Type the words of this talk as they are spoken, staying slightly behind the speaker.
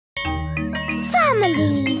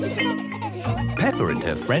families. Peppa and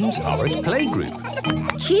her friends are at playgroup.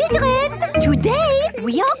 Children, today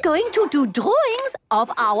we are going to do drawings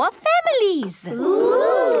of our families.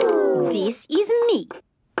 Ooh. This is me.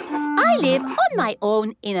 I live on my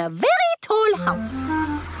own in a very tall house.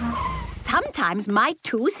 Sometimes my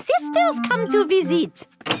two sisters come to visit.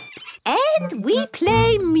 And we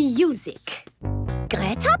play music.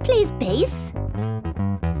 Greta plays bass.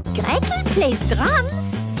 Gretel plays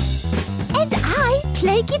drums. And I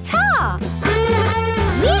play guitar.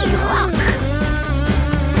 We rock!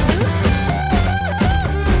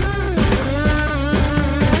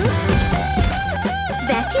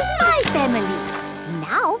 That is my family.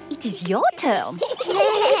 Now it is your turn.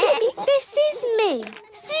 This is me,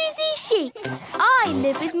 Susie Sheep. I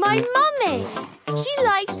live with my mummy. She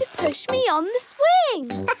likes to push me on the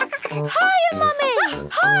swing. Hiya, mummy!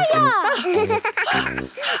 Hiya!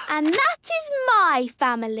 And that is my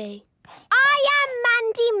family. I am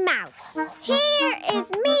Mandy Mouse. Here is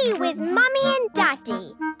me with Mummy and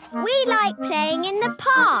Daddy. We like playing in the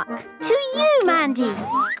park. To you, Mandy.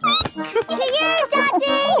 To you,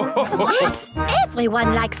 Daddy. Yes,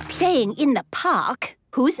 everyone likes playing in the park.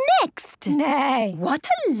 Who's next? Nay. What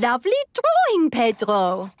a lovely drawing,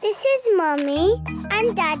 Pedro. This is Mummy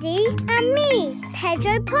and Daddy and me,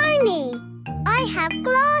 Pedro Pony. I have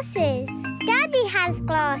glasses. Daddy has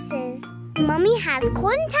glasses. Mummy has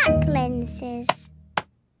contact lenses.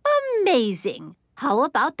 Amazing. How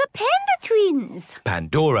about the Panda Twins?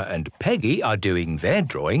 Pandora and Peggy are doing their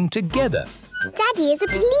drawing together. Daddy is a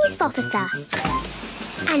police officer.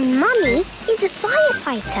 And Mummy is a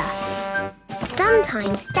firefighter.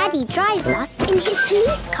 Sometimes Daddy drives us in his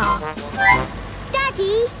police car.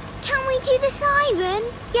 Daddy, can we do the siren?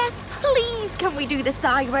 Yes, please can we do the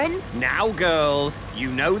siren? Now, girls, you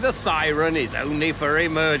know the siren is only for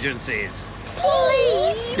emergencies.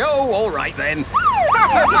 Please! Oh, all right then.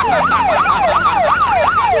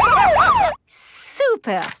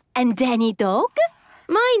 Super. And Danny Dog?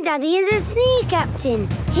 My daddy is a sea captain.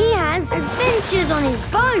 He has adventures on his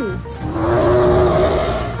boat.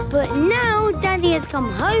 But now Daddy has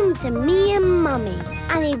come home to me and Mummy.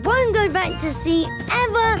 And he won't go back to sea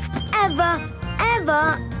ever, ever,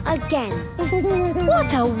 ever again.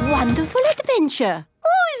 What a wonderful adventure.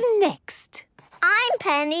 Who's next? I'm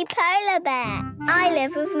Penny Polar Bear. I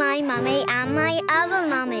live with my mummy and my other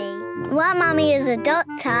mummy. One mummy is a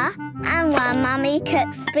doctor and one mummy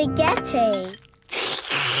cooks spaghetti.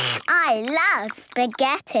 I love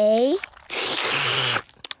spaghetti.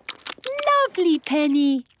 Lovely,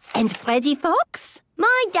 Penny. And Freddy Fox?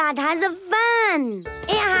 My dad has a van.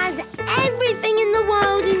 It has everything in the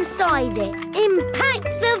world inside it, in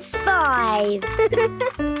packs of 5.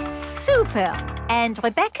 Super. And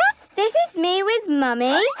Rebecca? This is me with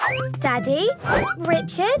Mummy, Daddy,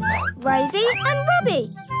 Richard, Rosie and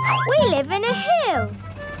Robbie. We live in a hill.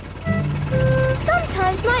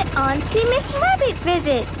 Sometimes my auntie Miss Rabbit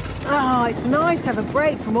visits. Oh, it's nice to have a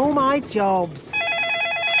break from all my jobs.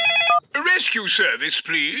 Rescue service,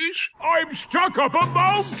 please. I'm stuck up a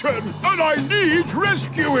mountain and I need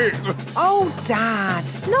rescuing. Oh, Dad,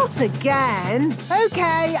 not again. OK,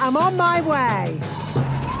 I'm on my way.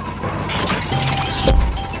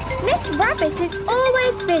 Miss Rabbit is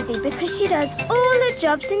always busy because she does all the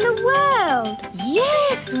jobs in the world.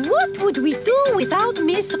 Yes, what would we do without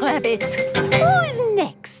Miss Rabbit? Who's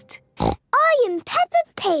next? I am Peppa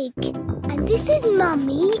Pig. And this is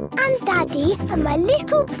Mummy and Daddy and my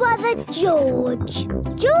little brother George.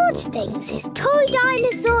 George thinks his toy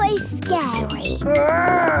dinosaur is scary.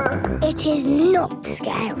 It is not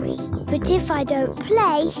scary. But if I don't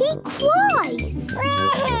play, he cries.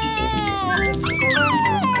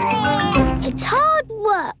 It's hard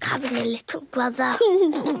work having a little brother.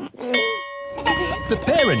 The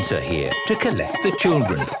parents are here to collect the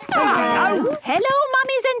children. Hello. Hello,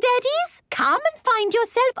 mummies and daddies. Come and find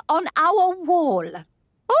yourself on our wall.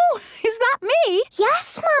 Oh, is that me?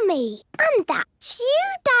 Yes, Mummy. And that's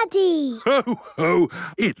you, Daddy. Ho, ho!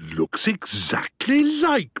 It looks exactly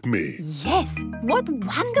like me. Yes, what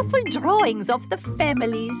wonderful drawings of the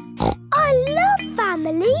families. I love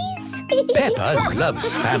families. Peppa loves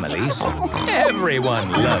families.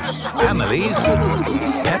 Everyone loves families.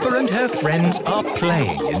 Peppa and her friends are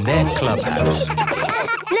playing in their clubhouse.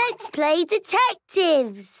 Let's play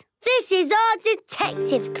detectives. This is our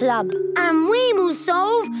detective club, and we will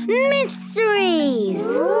solve mysteries.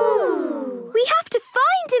 Ooh. We have to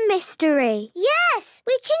find a mystery. Yes,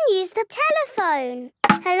 we can use the telephone.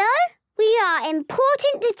 Hello? We are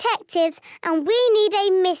important detectives and we need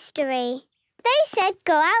a mystery. They said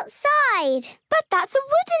go outside. But that's a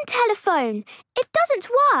wooden telephone. It doesn't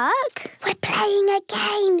work. We're playing a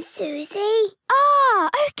game, Susie. Oh,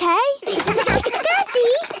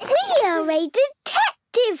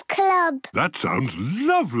 That sounds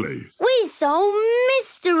lovely. We solve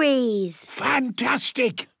mysteries.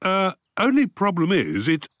 Fantastic. Only problem is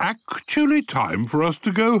it's actually time for us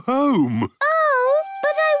to go home. Oh,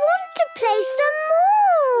 but I want to play some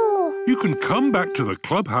more. You can come back to the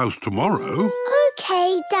clubhouse tomorrow.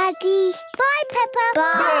 OK, Daddy. Bye, Peppa.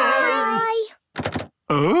 Bye.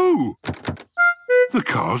 Oh! The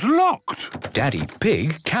car's locked. Daddy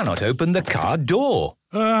Pig cannot open the car door.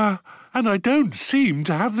 And I don't seem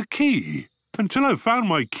to have the key. Until I've found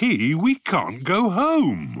my key, we can't go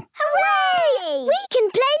home. Hooray! We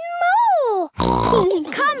can play more.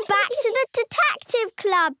 Come back to the detective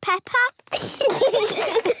club, Peppa.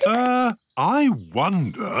 I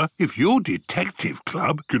wonder if your detective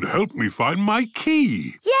club can help me find my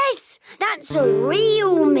key. Yes, that's a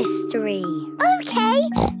real mystery. OK,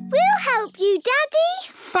 we'll help you, Daddy.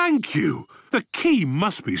 Thank you. The key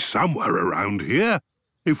must be somewhere around here.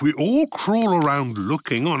 If we all crawl around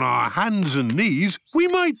looking on our hands and knees, we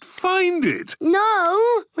might find it.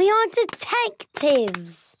 No, we are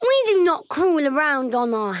detectives. We do not crawl around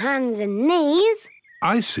on our hands and knees.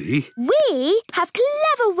 I see. We have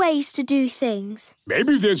clever ways to do things.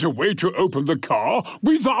 Maybe there's a way to open the car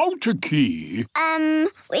without a key.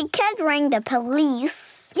 We could ring the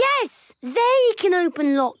police. Yes, they can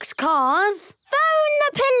open locked cars. Phone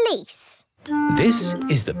the police. This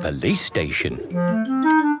is the police station.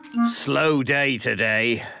 Slow day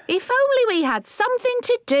today. If only we had something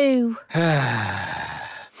to do.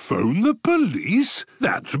 Phone the police?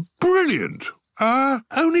 That's brilliant.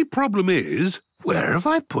 Only problem is, where have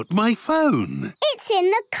I put my phone? It's in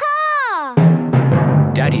the car.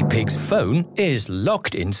 Daddy Pig's phone is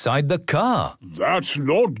locked inside the car. That's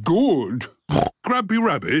not good. Grumpy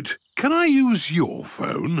Rabbit, can I use your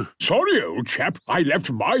phone? Sorry, old chap. I left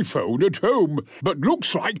my phone at home. But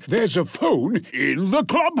looks like there's a phone in the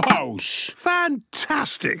clubhouse.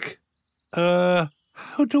 Fantastic. How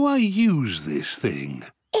do I use this thing?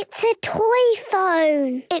 It's a toy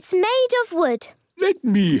phone. It's made of wood. Let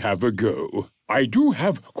me have a go. I do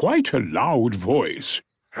have quite a loud voice.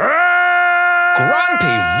 Grumpy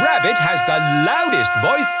Rabbit has the loudest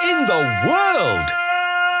voice in the world.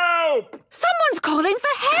 Someone's calling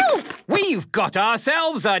for help. We've got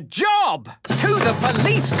ourselves a job! To the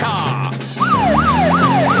police car!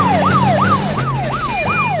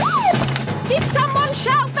 Did someone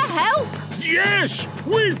shout for help? Yes,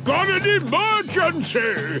 we've got an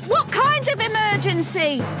emergency. What kind of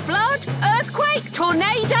emergency? Flood? Earthquake?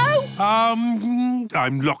 Tornado?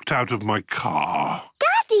 I'm locked out of my car.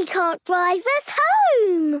 Daddy can't drive us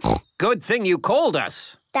home. Good thing you called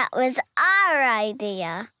us. That was our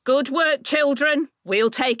idea. Good work, children. We'll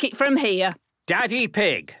take it from here. Daddy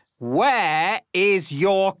Pig, where is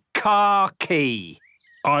your car key?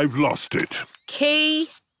 I've lost it. Key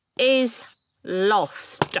is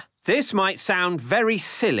lost. This might sound very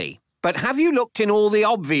silly, but have you looked in all the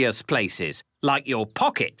obvious places, like your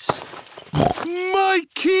pockets? My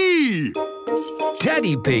key!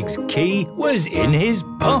 Daddy Pig's key was in his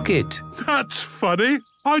pocket. That's funny.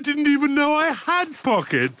 I didn't even know I had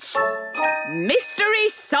pockets. Mystery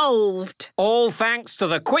solved. All thanks to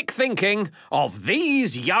the quick thinking of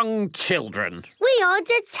these young children. We are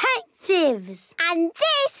detectives. And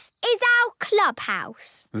this is our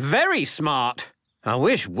clubhouse. Very smart. I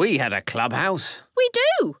wish we had a clubhouse. We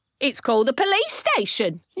do. It's called the police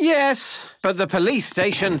station. Yes, but the police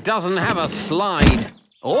station doesn't have a slide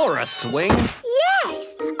or a swing.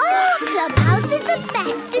 Yes, our clubhouse is the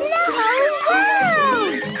best in the whole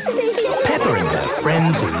world. Peppa and her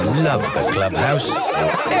friends love the clubhouse.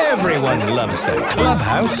 Everyone loves the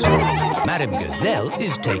clubhouse. Madame Gazelle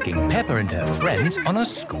is taking Peppa and her friends on a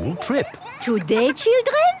school trip. Today,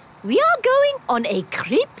 children, we are going on a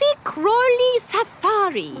creepy-crawly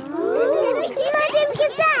safari. Madame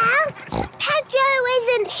Gazelle, Pedro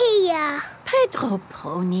isn't here. Pedro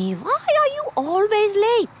Pony, why are you always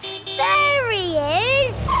late? There he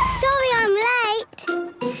is. Sorry I'm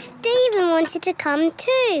late. Stephen wanted to come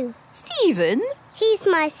too. Stephen? He's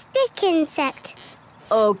my stick insect.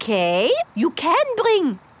 Okay, you can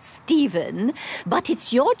bring Stephen, but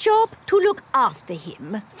it's your job to look after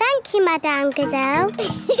him. Thank you, Madame Gazelle.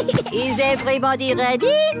 Is everybody ready?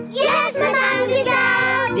 Yes, Madame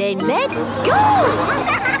Gazelle. Then let's go!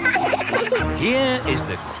 Here is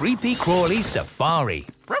the creepy-crawly safari.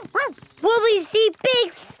 Will we see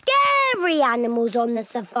big, scary animals on the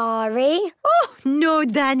safari? Oh, no,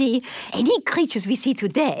 Danny. Any creatures we see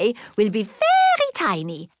today will be very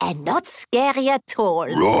tiny and not scary at all.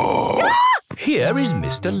 Here is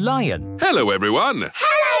Mr. Lion. Hello, everyone.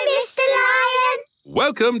 Hello, Mr. Lion.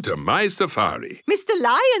 Welcome to my safari. Mr.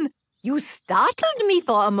 Lion, You startled me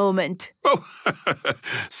for a moment. Oh,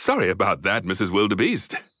 sorry about that, Mrs.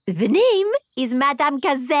 Wildebeest. The name is Madame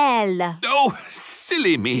Gazelle. Oh,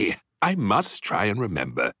 silly me. I must try and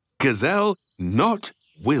remember. Gazelle, not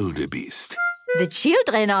Wildebeest. The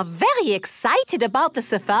children are very excited about the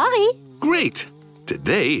safari. Great.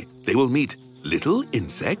 Today, they will meet little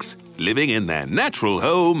insects living in their natural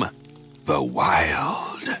home, the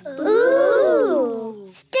wild. Ooh!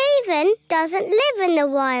 Stephen doesn't live in the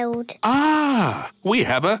wild. Ah, we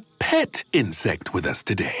have a pet insect with us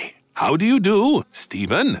today. How do you do,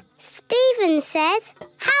 Stephen? Stephen says,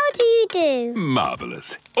 how do you do?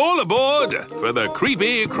 Marvellous. All aboard for the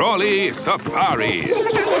creepy crawly safari.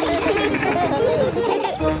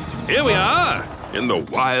 Here we are in the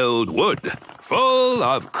wild wood, full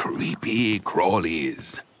of creepy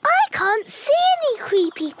crawlies. I can't see any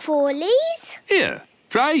creepy crawlies. Here,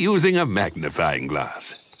 try using a magnifying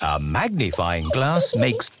glass. A magnifying glass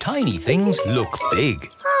makes tiny things look big.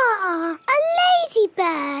 Ah, a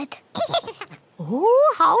ladybird.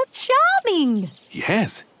 Oh, how charming.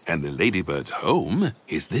 Yes, and the ladybird's home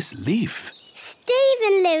is this leaf.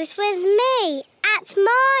 Stephen lives with me at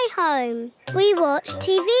my home. We watch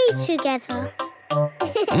TV together.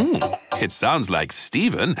 It sounds like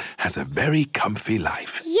Stephen has a very comfy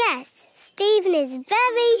life. Yes, Stephen is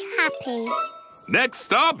very happy. Next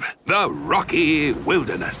stop, the rocky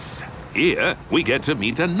wilderness. Here, we get to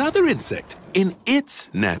meet another insect in its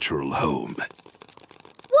natural home.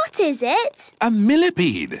 What is it? A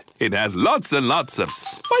millipede. It has lots and lots of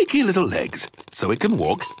spiky little legs, so it can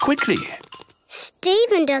walk quickly.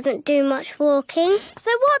 Stephen doesn't do much walking.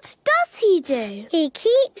 So what does he do? He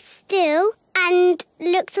keeps still and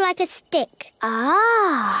looks like a stick.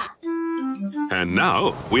 Ah. And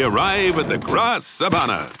now we arrive at the grass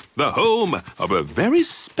savanna, the home of a very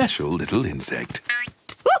special little insect.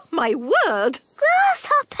 Oh, my word.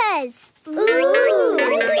 Grasshoppers! Ooh.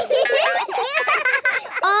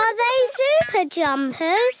 Are they super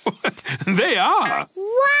jumpers? They are.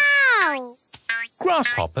 Wow!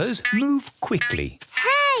 Grasshoppers move quickly.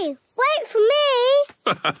 Hey, wait for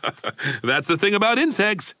me! That's the thing about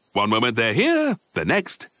insects. One moment they're here, the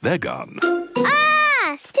next they're gone.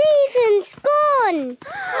 Ah! Stephen's gone!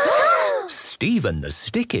 Stephen the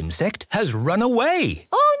stick insect has run away.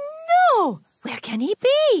 Oh, no. Where can he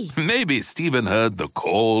be? Maybe Stephen heard the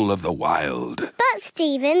call of the wild. But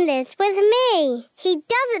Stephen lives with me. He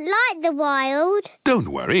doesn't like the wild. Don't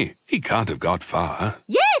worry, he can't have got far.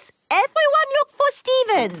 Yes, everyone look for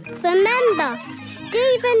Stephen. Remember,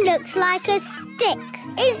 Stephen looks like a stick.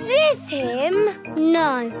 Is this him?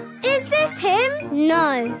 No. Is this him?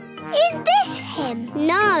 No. Is this him?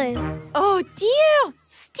 No. Oh, dear.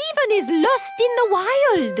 Stephen is lost in the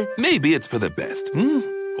wild. Maybe it's for the best.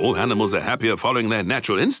 All animals are happier following their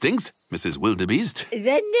natural instincts, Mrs. Wildebeest. The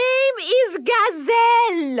name is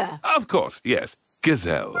Gazelle. Of course, yes.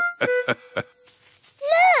 Gazelle. Look!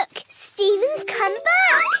 Stephen's come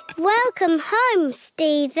back. Welcome home,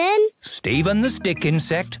 Stephen. Stephen the stick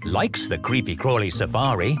insect likes the creepy crawly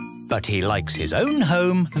safari, but he likes his own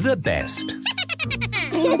home the best.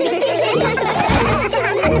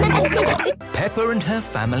 Peppa and her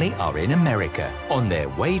family are in America on their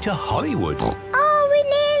way to Hollywood. Are we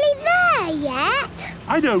nearly there yet?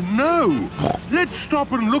 I don't know. Let's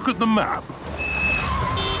stop and look at the map.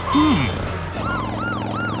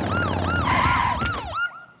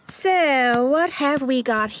 So, what have we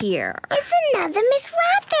got here? It's another Miss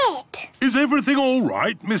Rabbit. Is everything all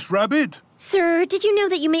right, Miss Rabbit? Sir, did you know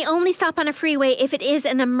that you may only stop on a freeway if it is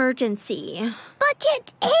an emergency? But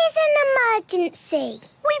it is an emergency.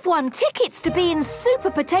 We've won tickets to be in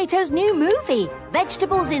Super Potato's new movie,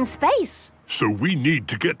 Vegetables in Space. So we need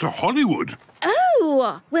to get to Hollywood.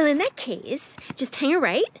 Oh! Well, in that case, just hang a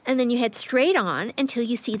right and then you head straight on until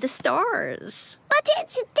you see the stars. But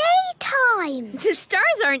it's daytime. The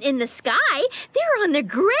stars aren't in the sky. They're on the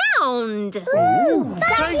ground. Ooh,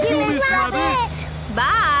 Thank you, Miss Rabbit.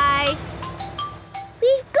 Bye.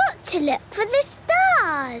 We've got to look for the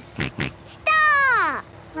stars. Star!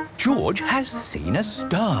 George has seen a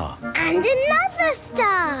star. And another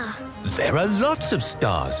star. There are lots of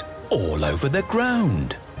stars all over the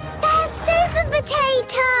ground. There's Super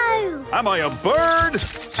Potato. Am I a bird?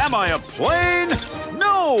 Am I a plane?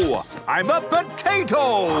 No! I'm a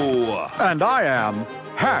potato! And I am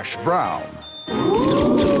Hash Brown.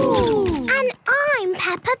 And I'm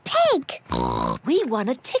Peppa Pig. We won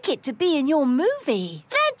a ticket to be in your movie.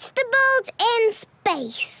 Vegetables in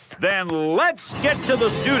Space. Then let's get to the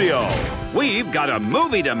studio. We've got a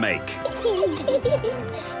movie to make.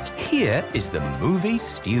 Here is the movie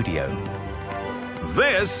studio.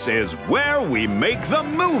 This is where we make the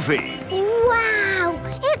movie. Wow!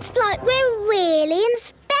 It's like we're really in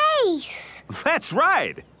space. That's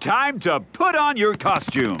right. Time to put on your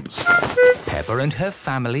costumes. Peppa and her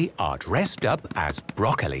family are dressed up as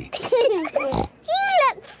broccoli. You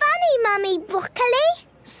look funny, Mummy Broccoli.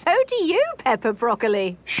 So do you, Peppa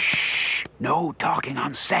Broccoli. Shh! No talking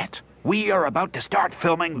on set. We are about to start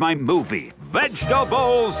filming my movie,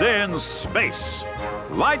 Vegetables in Space.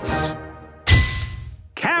 Lights,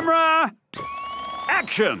 camera,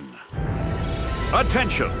 action!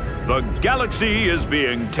 Attention! The galaxy is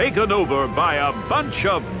being taken over by a bunch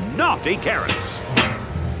of naughty carrots.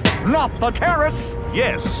 Not the carrots!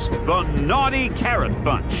 Yes, the naughty carrot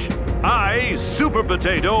bunch. I, Super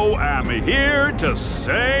Potato, am here to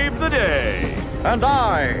save the day. And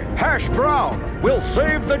I, Hash Brown, will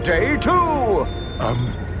save the day too!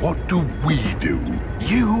 What do we do?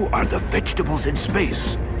 You are the vegetables in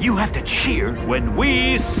space. You have to cheer when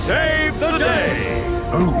we save the day.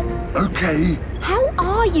 Oh, okay. How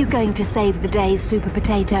are you going to save the day, Super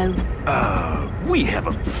Potato? We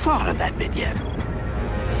haven't thought of that bit yet.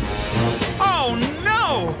 Oh,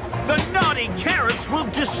 no! The naughty carrots will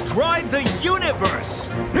destroy the universe!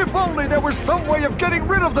 If only there was some way of getting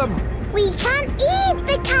rid of them! We can't eat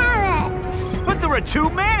the carrots. But there are too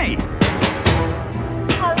many!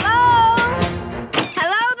 Hello?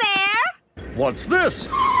 Hello there? What's this?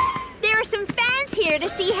 There are some fans here to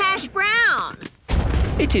see Hash Brown.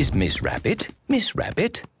 It is Miss Rabbit, Miss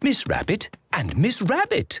Rabbit, Miss Rabbit, and Miss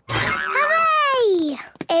Rabbit. Hooray!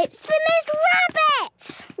 It's the Miss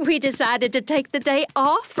Rabbit. We decided to take the day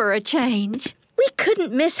off for a change. We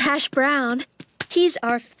couldn't miss Hash Brown. He's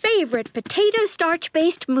our favorite potato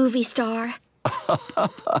starch-based movie star.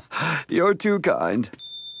 You're too kind.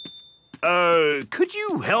 Could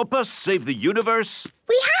you help us save the universe?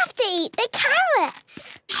 We have to eat the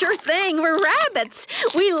carrots. Sure thing, we're rabbits.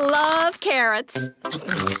 We love carrots. Save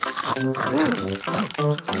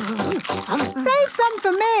some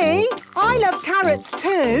for me. I love carrots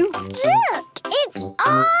too. Look, it's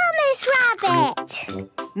our Miss Rabbit.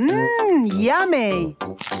 Yummy.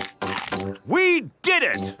 We did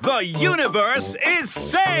it! The universe is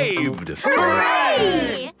saved!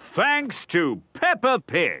 Hooray! Thanks to Peppa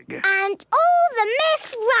Pig. And all the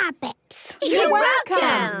Miss Rabbits. You're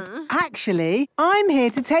welcome. Actually, I'm here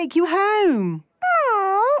to take you home.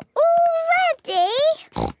 Oh, already?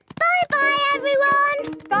 Bye-bye,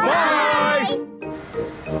 everyone. Bye!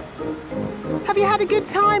 Have you had a good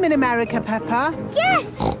time in America, Peppa? Yes,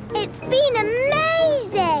 it's been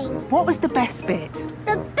amazing. What was the best bit?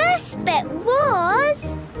 The best bit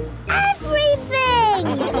was everything.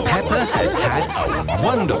 Peppa has had a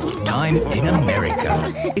wonderful time in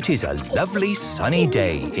America. It is a lovely sunny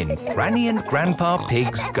day in Granny and Grandpa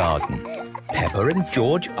Pig's garden. Peppa and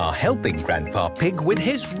George are helping Grandpa Pig with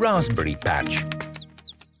his raspberry patch.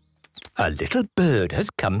 A little bird has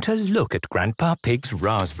come to look at Grandpa Pig's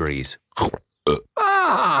raspberries.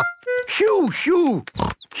 Shoo, shoo!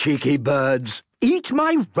 Cheeky birds. Eat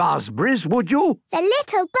my raspberries, would you? The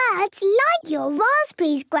little birds like your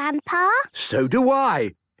raspberries, Grandpa. So do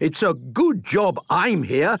I. It's a good job I'm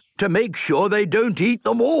here to make sure they don't eat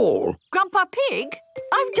them all. Grandpa Pig,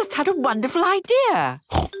 I've just had a wonderful idea.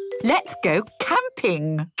 Let's go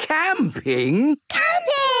camping. Camping?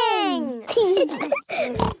 Camping!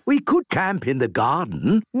 We could camp in the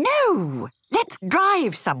garden. No, let's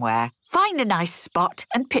drive somewhere. Find a nice spot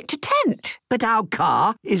and pitch a tent. But our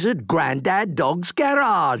car is at Grandad Dog's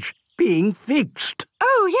garage, being fixed.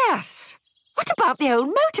 Oh, yes. What about the old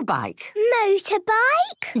motorbike?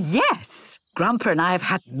 Motorbike? Yes. Grandpa and I have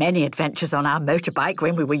had many adventures on our motorbike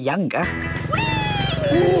when we were younger.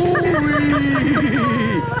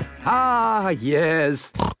 Ah,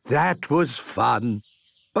 yes. That was fun.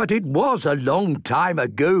 But it was a long time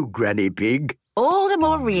ago, Granny Pig. All the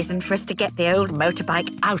more reason for us to get the old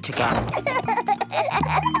motorbike out again.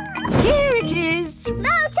 Here it is.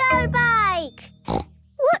 Motorbike!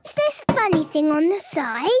 What's this funny thing on the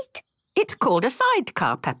side? It's called a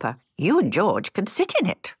sidecar, Peppa. You and George can sit in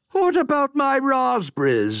it. What about my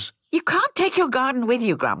raspberries? You can't take your garden with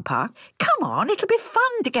you, Grandpa. Come on, it'll be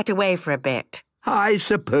fun to get away for a bit. I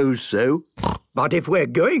suppose so. But if we're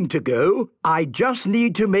going to go, I just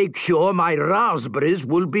need to make sure my raspberries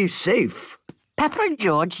will be safe. Peppa and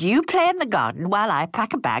George, you play in the garden while I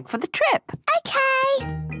pack a bag for the trip. OK.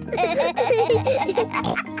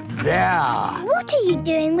 There. What are you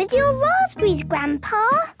doing with your raspberries, Grandpa?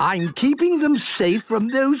 I'm keeping them safe from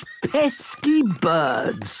those pesky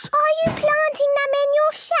birds. Are you planting them in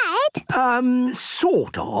your shed?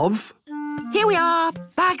 Sort of. Here we are,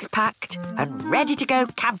 bags packed and ready to go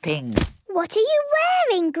camping. What are you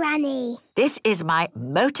wearing, Granny? This is my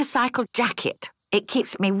motorcycle jacket. It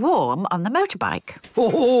keeps me warm on the motorbike.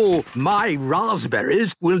 Oh, my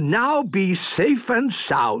raspberries will now be safe and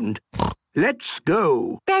sound. Let's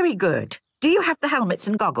go. Very good. Do you have the helmets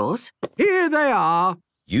and goggles? Here they are.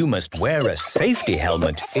 You must wear a safety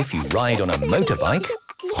helmet if you ride on a motorbike.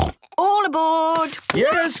 All aboard!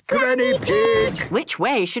 Yes, Granny Pig. Which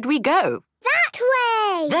way should we go? That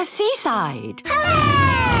way! The seaside. Hooray!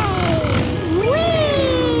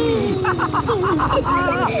 Whee!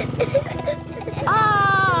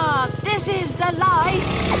 Ah, this is the life!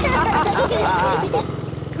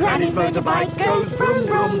 Granny's motorbike goes brum,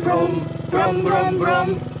 brum, brum. Brum, brum,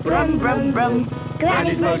 brum. Brum, brum, brum.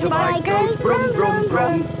 Granny's motorbike goes brum, brum,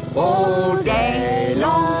 brum. All day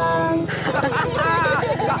long.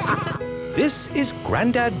 This is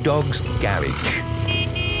Grandad Dog's garage.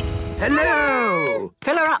 Hello.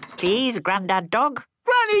 Fill her up, please, Grandad Dog.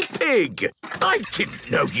 Granny Pig, I didn't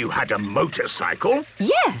know you had a motorcycle.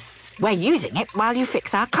 Yes, we're using it while you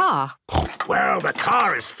fix our car. Well, the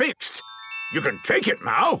car is fixed. You can take it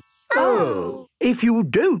now. Oh. If you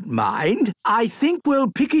don't mind, I think we'll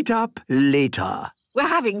pick it up later. We're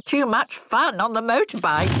having too much fun on the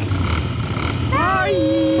motorbike.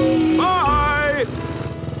 Bye. Bye.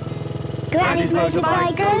 Granny's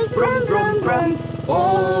motorbike goes brum, brum, brum.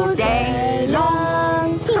 All day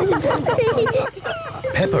long.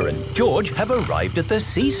 Peppa and George have arrived at the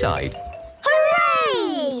seaside.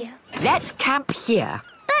 Hooray! Let's camp here.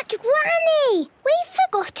 But, Granny, we've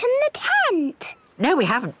forgotten the tent. No, we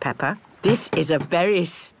haven't, Peppa. This is a very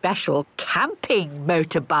special camping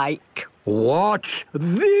motorbike. Watch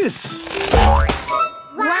this.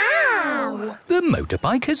 Wow! The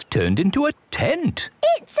motorbike has turned into a tent.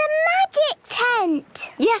 It's a magic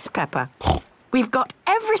tent. Yes, Peppa. We've got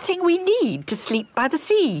everything we need to sleep by the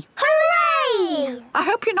sea. Hooray! I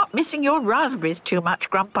hope you're not missing your raspberries too much,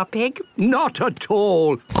 Grandpa Pig. Not at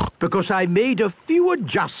all, because I made a few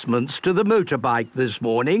adjustments to the motorbike this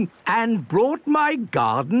morning and brought my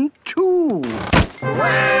garden too.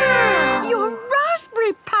 Wow! Your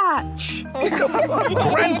raspberry patch.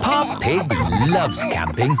 Grandpa Pig loves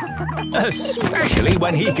camping, especially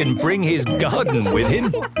when he can bring his garden with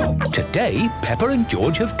him. Today, Peppa and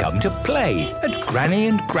George have come to play at Granny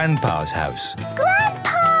and Grandpa's house.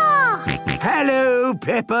 Grandpa! Hello,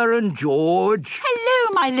 Peppa and George. Hello,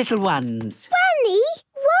 my little ones. Granny,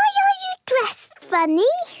 why are you dressed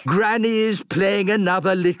funny? Granny is playing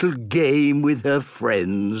another little game with her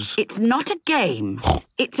friends. It's not a game.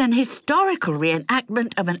 It's an historical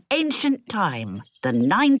reenactment of an ancient time, the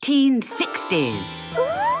 1960s.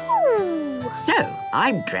 Ooh! So,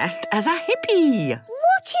 I'm dressed as a hippie.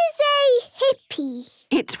 What is a hippie?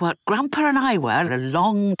 It's what Grandpa and I were a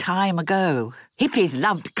long time ago. Hippies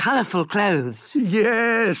loved colourful clothes.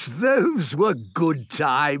 Yes, those were good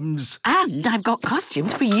times. And I've got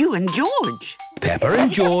costumes for you and George. Peppa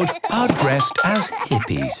and George are dressed as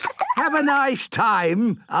hippies. Have a nice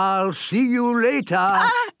time. I'll see you later.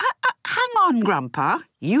 Hang on, Grandpa.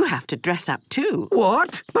 You have to dress up too.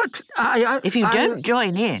 What? But If you don't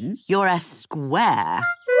join in, you're a square.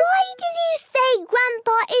 Why did you say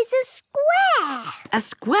Grandpa is a square? A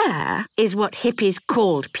square is what hippies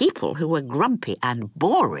called people who were grumpy and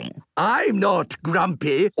boring. I'm not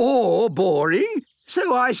grumpy or boring,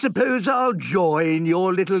 so I suppose I'll join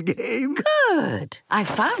your little game. Good. I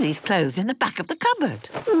found these clothes in the back of the cupboard.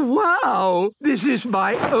 Wow! This is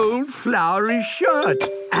my old flowery shirt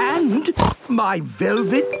and my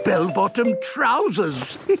velvet bell-bottom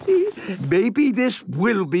trousers. Maybe this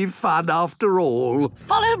will be fun after all.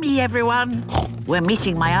 Follow me, everyone. We're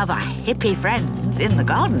meeting my other hippie friends in the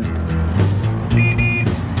garden.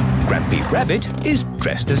 Grampy Rabbit is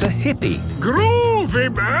dressed as a hippie. Groovy,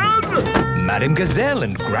 man! Madam Gazelle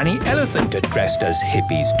and Granny Elephant are dressed as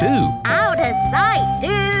hippies too. Out of sight,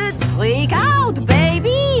 dudes! Freak out,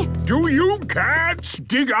 baby! Do you cats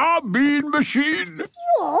dig our mean machine?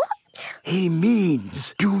 What? He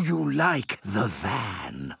means, do you like the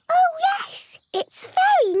van? Oh, yes. It's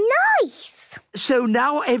very nice. So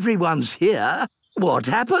now everyone's here. What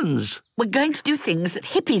happens? We're going to do things that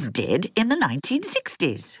hippies did in the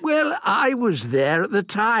 1960s. Well, I was there at the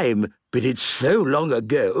time, but it's so long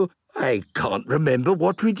ago, I can't remember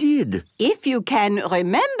what we did. If you can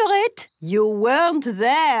remember it, you weren't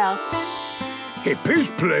there. Hippies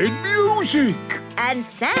played music. And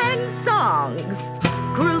sang songs.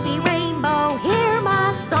 Groovy rainbow, hear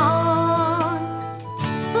my song.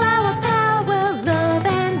 Flower power, love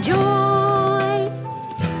and joy.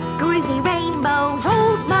 Groovy rainbow,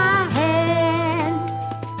 hold my hand.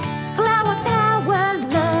 Flower power,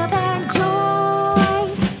 love and joy.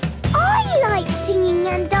 I like singing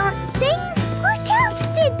and dancing.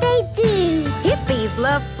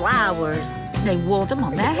 they wore them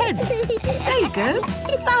on their heads. There you go.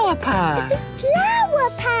 Flower power. Flower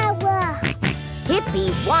power.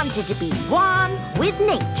 Hippies wanted to be one with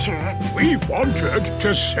nature. We wanted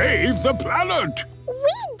to save the planet.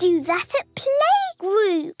 We do that at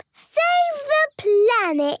playgroup. Save the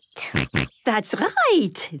planet. That's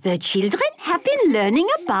right. The children have been learning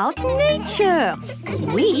about nature.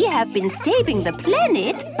 We have been saving the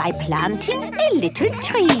planet by planting a little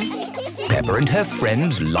tree. Peppa and her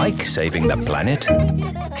friends like saving the planet.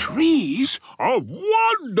 Trees are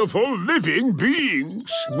wonderful living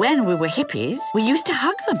beings. When we were hippies, we used to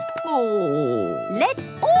hug them. Oh. Let's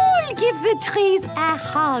all give the trees a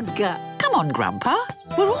hug. Come on, Grandpa.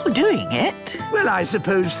 We're all doing it. Well, I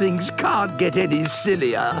suppose things can't get any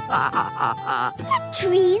sillier.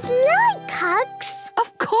 Trees like hugs.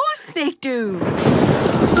 Of course they do.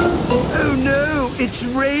 Oh, no, it's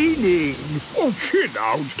raining. Oh, chill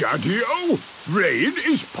out, Daddy-o. Rain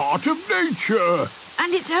is part of nature.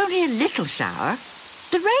 And it's only a little shower.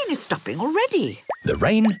 The rain is stopping already. The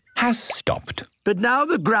rain has stopped. But now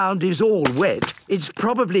the ground is all wet, it's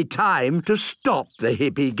probably time to stop the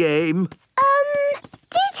hippie game.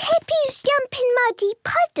 Did hippies jump in muddy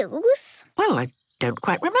puddles? Well, I don't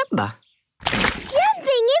quite remember.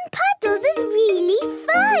 Jumping in puddles is really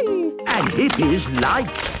fun. And hippies like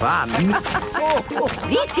fun.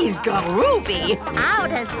 This is groovy.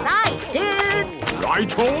 Out of sight, dudes.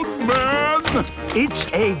 Right on, man. It's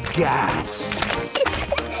a gas.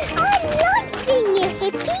 I like being a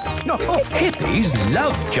hippie. Hippies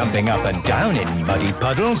love jumping up and down in muddy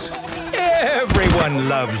puddles. Everyone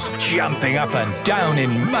loves jumping up and down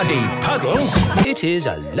in muddy puddles. It is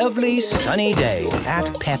a lovely sunny day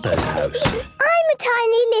at Peppa's house. I'm a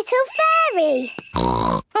tiny little fairy.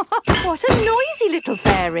 What a noisy little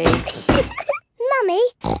fairy. Mummy,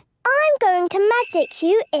 I'm going to magic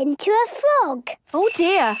you into a frog. Oh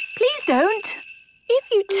dear, please don't. If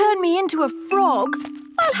you turn me into a frog,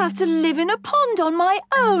 I'll have to live in a pond on my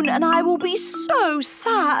own and I will be so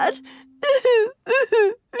sad.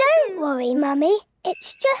 Don't worry, Mummy.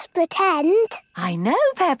 It's just pretend. I know,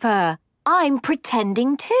 Peppa. I'm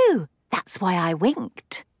pretending too. That's why I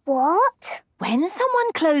winked. What? When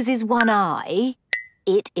someone closes one eye,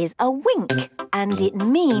 it is a wink, and it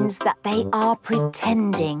means that they are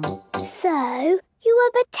pretending. So, you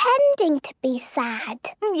were pretending to be sad?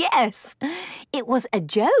 Yes, it was a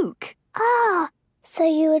joke. Ah, so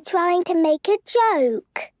you were trying to make a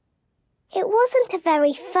joke. It wasn't a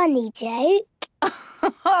very funny joke.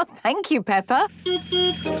 Thank you, Peppa.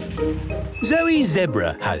 Zoe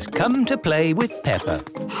Zebra has come to play with Peppa.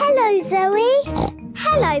 Hello, Zoe.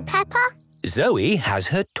 Hello, Peppa. Zoe has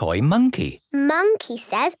her toy monkey. Monkey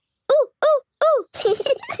says, ooh, ooh, ooh.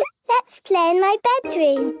 Let's play in my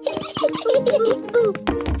bedroom. Ooh, ooh,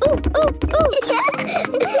 ooh, ooh.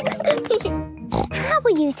 How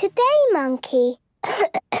are you today, Monkey?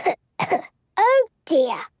 Oh,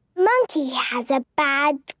 dear. Monkey has a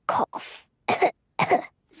bad cough.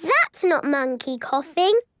 That's not Monkey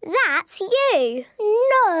coughing. That's you.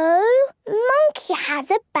 No, Monkey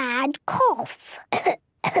has a bad cough.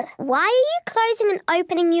 Why are you closing and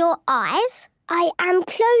opening your eyes? I am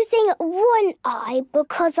closing one eye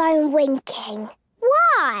because I'm winking.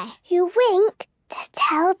 Why? You wink to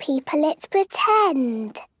tell people it's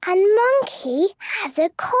pretend. And Monkey has a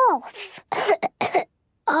cough.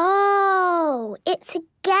 Oh, it's a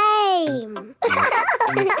game.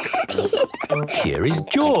 Here is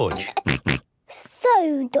George.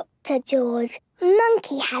 So, Dr. George,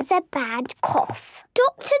 Monkey has a bad cough.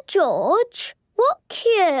 Dr. George, what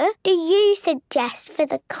cure do you suggest for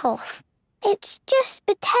the cough? It's just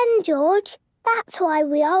pretend, George. That's why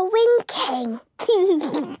we are winking.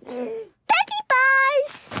 Daddy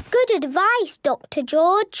Buzz! Good advice, Dr.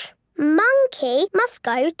 George. Monkey must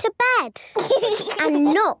go to bed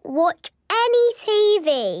and not watch any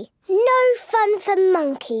TV. No fun for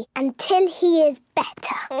Monkey until he is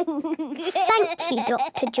better. Thank you,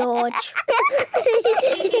 Dr. George.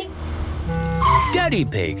 Daddy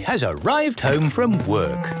Pig has arrived home from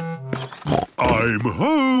work. I'm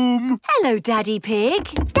home. Hello, Daddy Pig.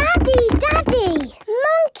 Daddy!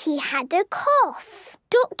 Monkey had a cough.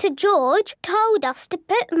 Dr. George told us to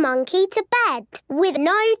put Monkey to bed with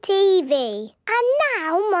no TV. And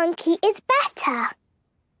now Monkey is better.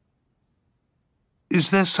 Is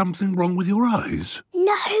there something wrong with your eyes?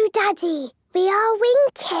 No, Daddy. We are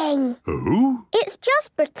winking. Oh? It's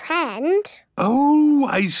just pretend. Oh,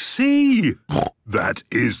 I see. That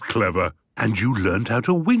is clever. And you learned how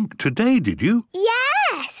to wink today, did you?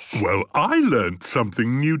 Yes. Well, I learned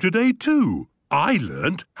something new today too. I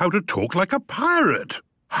learned how to talk like a pirate.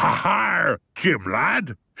 Ha-ha! Jim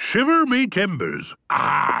lad, shiver me timbers.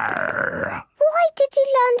 Arr! Why did you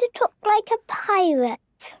learn to talk like a pirate?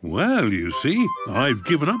 Well, you see, I've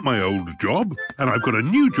given up my old job and I've got a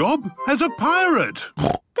new job as a pirate.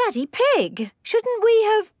 Daddy Pig, shouldn't we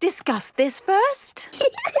have discussed this first?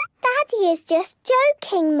 Daddy is just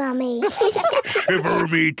joking, Mummy. Shiver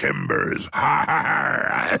me timbers.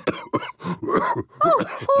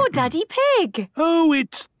 Poor Daddy Pig. Oh,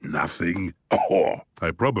 it's nothing. Oh, I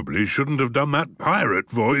probably shouldn't have done that pirate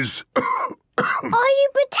voice. Are you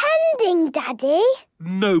pretending, Daddy?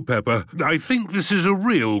 No, Peppa. I think this is a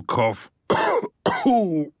real cough.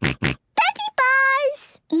 Daddy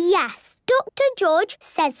Buzz! Yes, Dr. George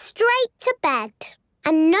says straight to bed.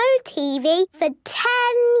 And no TV for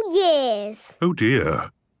 10 years. Oh,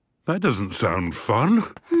 dear. That doesn't sound fun.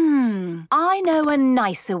 I know a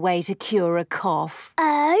nicer way to cure a cough.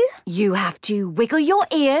 Oh? You have to wiggle your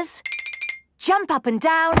ears, jump up and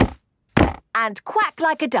down, and quack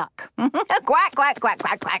like a duck. Quack, quack, quack,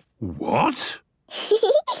 quack, quack. What?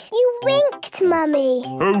 You winked, Mummy.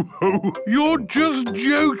 Ho, ho, you're just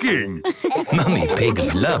joking. Mummy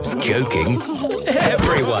Pig loves joking.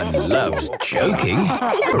 Everyone loves joking.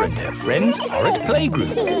 Peppa and her friends are at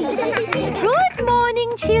playgroup. Good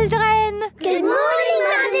morning, children. Good morning,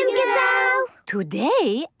 Madam Gazelle.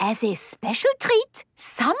 Today, as a special treat,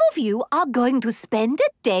 some of you are going to spend a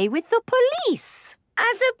day with the police.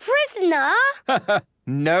 As a prisoner?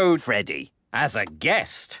 No, Freddy. As a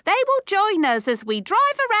guest. They will join us as we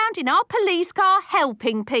drive around in our police car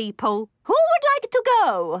helping people. Who would like to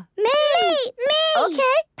go? Me! OK,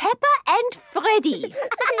 Peppa and Freddy.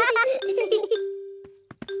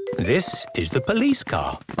 This is the police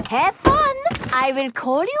car. Have fun. I will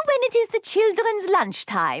call you when it is the children's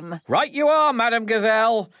lunchtime. Right you are, Madam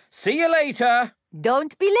Gazelle. See you later.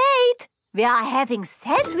 Don't be late. We are having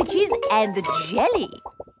sandwiches and jelly.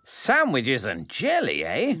 Sandwiches and jelly,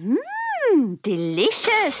 eh?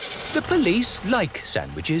 Delicious. The police like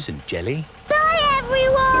sandwiches and jelly. Bye,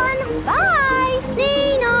 everyone. Bye.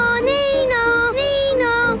 Nina, Nina,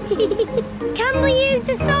 Nina. Can we use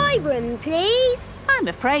the siren, please? I'm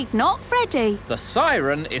afraid not, Freddy. The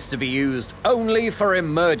siren is to be used only for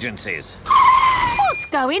emergencies. What's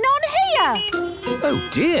going on here? Oh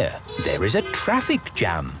dear, there is a traffic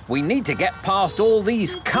jam. We need to get past all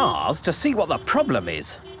these cars to see what the problem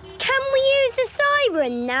is. Can we use the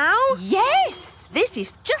siren now? Yes! This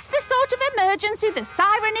is just the sort of emergency the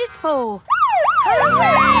siren is for.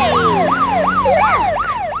 Hooray!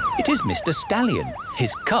 Look! It is Mr. Stallion.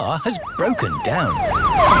 His car has broken down.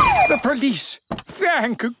 The police!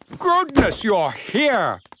 Thank goodness you're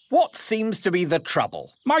here. What seems to be the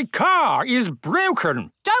trouble? My car is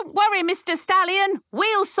broken. Don't worry, Mr. Stallion.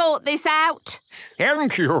 We'll sort this out.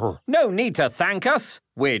 Thank you. No need to thank us.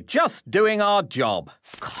 We're just doing our job.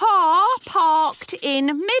 Car parked in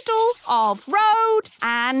middle of road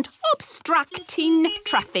and obstructing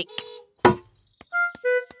traffic.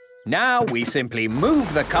 Now we simply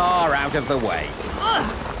move the car out of the way.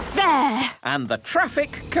 There. And the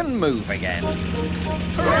traffic can move again.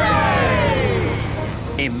 Hooray!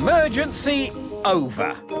 Emergency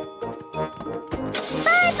over.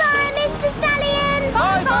 Bye-bye, Mr. Stallion.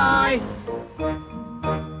 Bye-bye.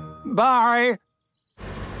 Bye.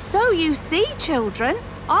 So you see, children,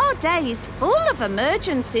 our day is full of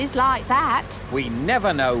emergencies like that. We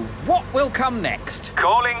never know what will come next.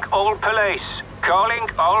 Calling all police. Calling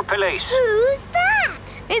all police. Who's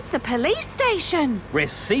that? It's the police station.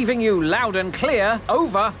 Receiving you loud and clear.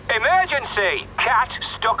 Over. Emergency! Cat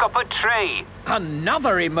stuck up a tree.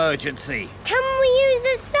 Another emergency. Can we use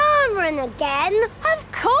the siren again?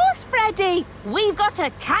 Of course, Freddy. We've got a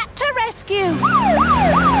cat to rescue.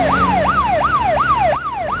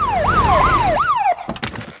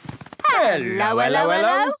 Hello, hello,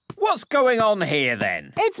 hello. What's going on here,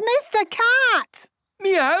 then? It's Mr. Cat.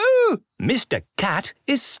 Meow! Mr. Cat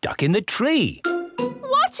is stuck in the tree.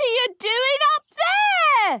 What are you doing up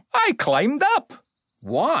there? I climbed up.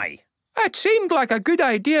 Why? It seemed like a good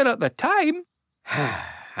idea at the time.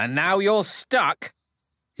 And now you're stuck?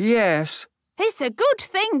 Yes. It's a good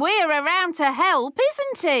thing we're around to help,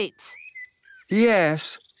 isn't it?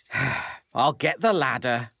 Yes. I'll get the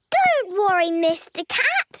ladder. Don't worry, Mr.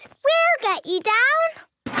 Cat. We'll get you down.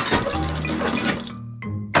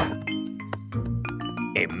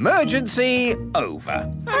 Emergency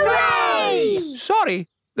over. Hooray! Sorry,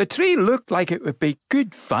 the tree looked like it would be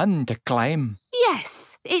good fun to climb.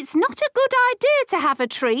 Yes, it's not a good idea to have a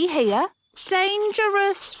tree here.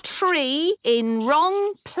 Dangerous tree in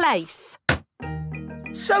wrong place.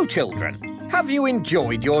 So, children, have you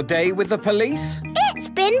enjoyed your day with the police? It's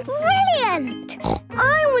been brilliant.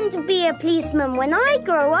 I want to be a policeman when I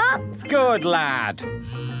grow up. Good lad.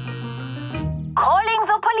 Calling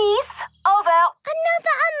the police. Over.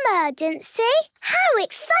 emergency? How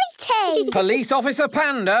exciting! Police Officer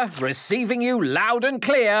Panda, receiving you loud and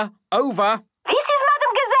clear. Over. This is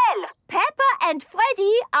Madame Gazelle. Peppa and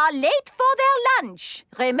Freddy are late for their lunch.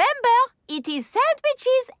 Remember, it is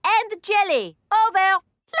sandwiches and jelly. Over.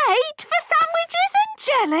 Late for sandwiches and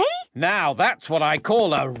jelly? Now that's what I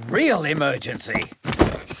call a real emergency.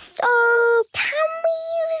 So, can we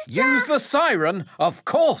Use the siren? Of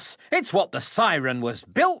course. It's what the siren was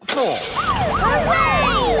built for. Hooray!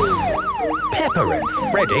 Peppa and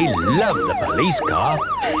Freddy love the police car.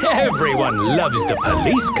 Everyone loves the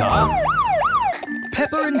police car.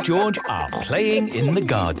 Peppa and George are playing in the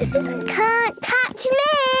garden. Can't catch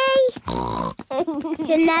me!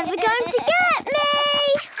 You're never going to get me!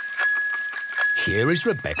 Here is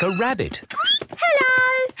Rebecca Rabbit.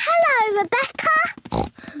 Hello! Hello, Rebecca!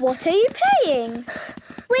 What are you playing?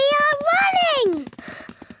 We are running!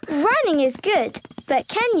 Running is good, but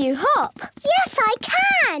can you hop? Yes, I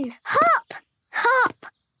can! Hop! Hop!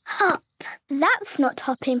 Hop! That's not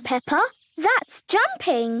hopping, Peppa. That's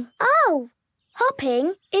jumping. Oh!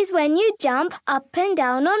 Hopping is when you jump up and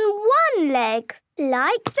down on one leg,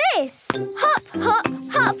 like this. Hop, hop,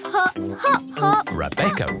 hop, hop, hop, hop.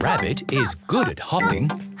 Rebecca Rabbit is good at hopping.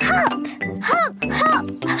 Hop! Hop! Hop!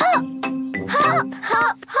 Hop! Hop!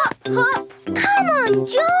 Hop! Hop! Hop! Come on,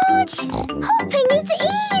 George! Hopping is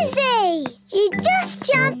easy! You just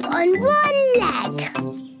jump on one leg.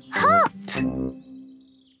 Hop!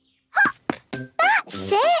 Hop!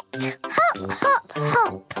 That's it! Hop! Hop!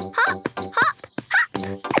 Hop! Hop! Hop! Hop!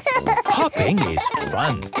 Hopping is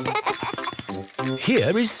fun.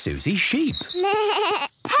 Here is Susie Sheep.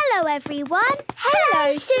 Hello, everyone.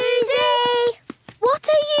 Hello, Susie! What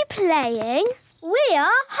are you playing? We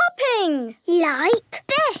are hopping. Like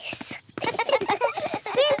this.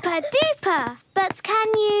 Super duper. But can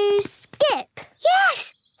you skip?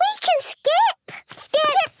 Yes, we can skip.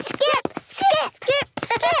 Skip, skip, skip, skip,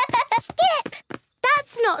 skip, skip.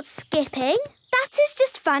 That's not skipping. That is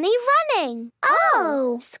just funny running.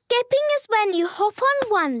 Oh. Skipping is when you hop on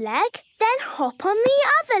one leg, then hop on the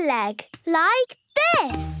other leg, like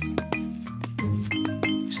this.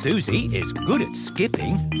 Susie is good at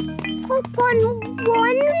skipping. Hop on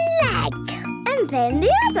one leg. And then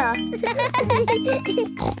the other.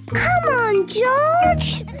 Come on,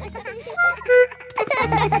 George.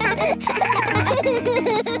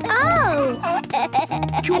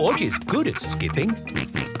 Oh. George is good at skipping.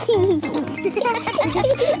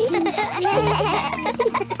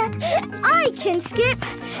 I can skip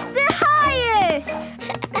the highest.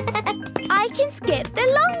 I can skip the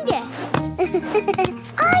longest.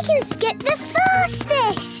 I can skip the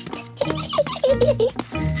fastest.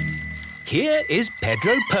 Here is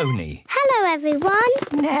Pedro Pony. Hello, everyone.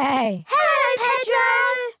 Nay. Hello, Pedro.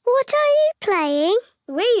 What are you playing?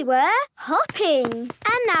 We were hopping,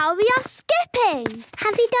 and now we are skipping.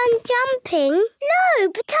 Have you done jumping? No,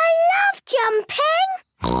 but I love jumping.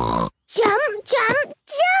 Jump, jump,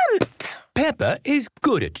 jump. Peppa is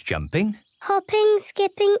good at jumping. Hopping,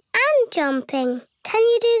 skipping and jumping. Can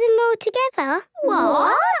you do them all together?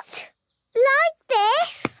 What? Like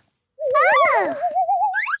this? Oh!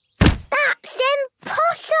 That's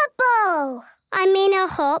impossible! I mean a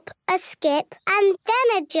hop, a skip and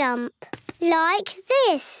then a jump. Like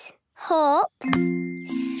this. Hop,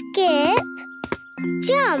 skip,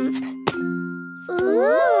 jump.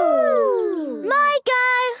 Ooh! My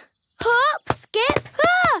go! Hop, skip,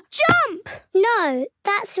 jump! No,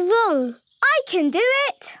 that's wrong. I can do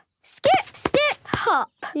it. Skip, skip,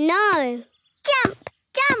 hop. No. Jump,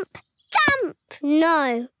 jump, jump.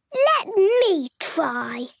 No. Let me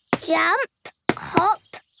try. Jump, hop,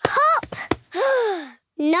 hop.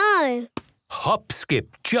 No. Hop,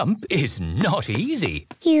 skip, jump is not easy.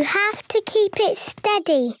 You have to keep it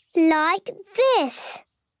steady, like this.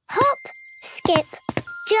 Hop, skip,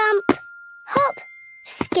 jump. Hop,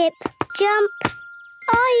 skip, jump.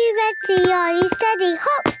 Are you ready? Are you steady?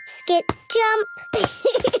 Hop, skip, jump.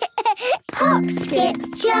 Hop, skip,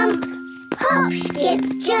 jump. Hop, skip,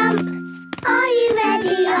 jump. Are you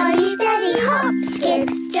ready? Are you steady? Hop, skip,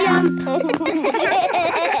 jump.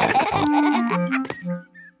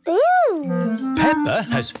 Ooh. Peppa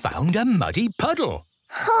has found a muddy puddle.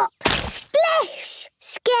 Hop, splish.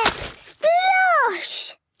 Skip,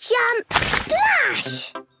 splosh. Jump,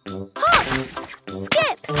 splash. Hop,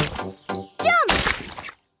 skip, jump.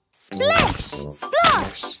 Splish,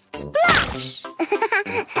 splosh, splash.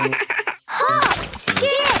 Hop,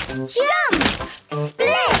 skip, jump.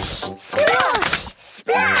 Splish, splosh,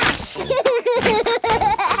 splash.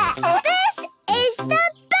 This is the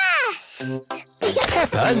best.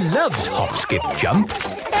 Peppa loves hop, skip, jump.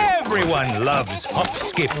 Everyone loves hop,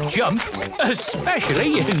 skip, jump,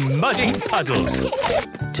 especially in muddy puddles.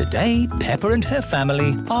 Today, Peppa and her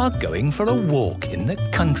family are going for a walk in the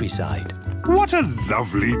countryside. What a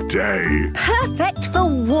lovely day. Perfect for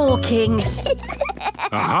walking.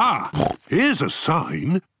 Aha! Here's a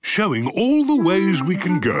sign showing all the ways we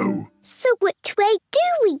can go. So which way do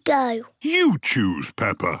we go? You choose,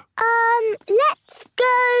 Peppa. Let's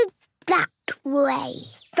go that way.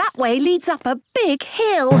 That way leads up a big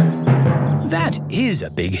hill. That is a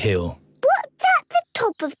big hill. What's at the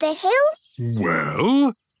top of the hill?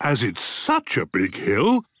 Well, as it's such a big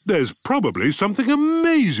hill, there's probably something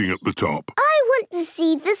amazing at the top. I want to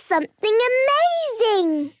see the something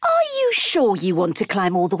amazing. Are you sure you want to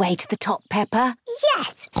climb all the way to the top, Peppa?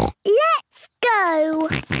 Yes, let's go.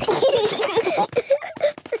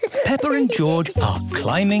 Peppa and George are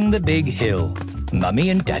climbing the big hill. Mummy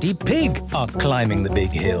and Daddy Pig are climbing the big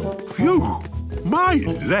hill. Phew! My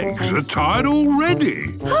legs are tired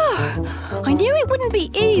already. I knew it wouldn't be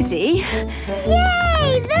easy.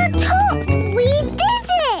 Yay! The top! We did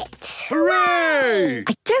it! Hooray!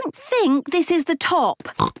 I don't think this is the top.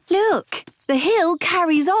 Look, the hill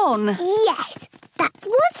carries on. Yes, that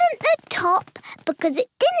wasn't the top because it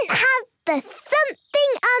didn't have the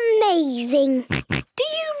something amazing. Do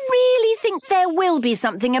you really think there will be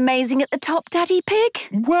something amazing at the top, Daddy Pig?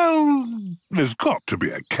 Well, there's got to be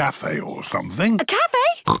a cafe or something. A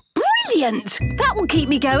cafe? Brilliant! That will keep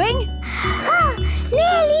me going.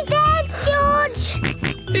 Nearly there, George.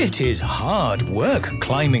 It is hard work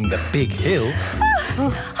climbing the big hill.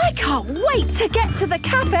 I can't wait to get to the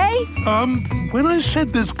cafe. When I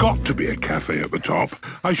said there's got to be a cafe at the top,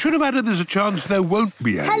 I should have added there's a chance there won't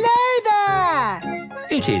be any. Hello there!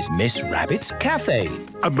 It is Miss Rabbit's cafe.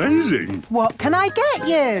 Amazing. What can I get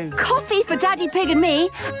you? Coffee for Daddy Pig and me,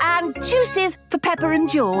 and juices for Peppa and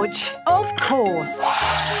George. Of course.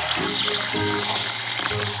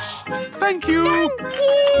 Thank you.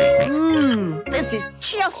 Thank you. This is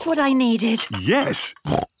just what I needed. Yes.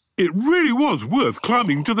 It really was worth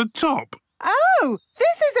climbing to the top. Oh,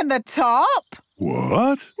 this isn't the top.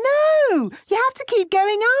 What? No, you have to keep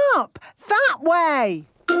going up. That way.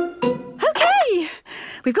 OK,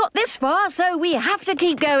 we've got this far, so we have to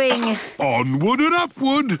keep going. Onward and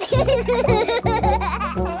upward. Mummy,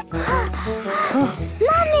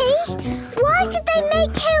 why did they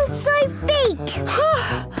make hills so big?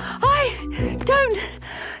 I don't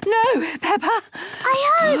know, Peppa. I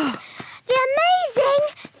hope the amazing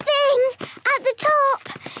thing at the top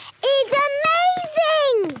is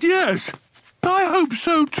amazing. Yes, I hope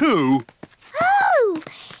so too. Oh,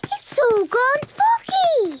 it's all gone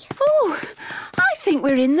foggy. Oh, I think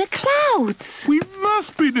we're in the clouds. We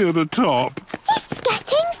must be near the top. It's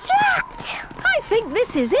getting flat. I think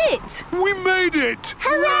this is it. We made it.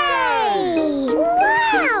 Hooray!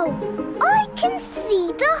 Wow! I can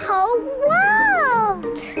see the whole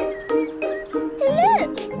world.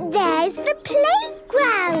 Look, there's the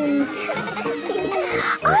playground.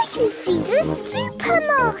 I can see the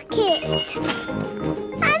supermarket.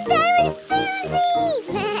 And there is Susie.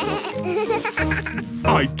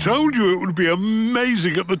 I told you it would be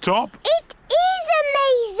amazing at the top. It is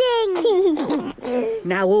amazing.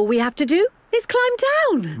 Now all we have to do is climb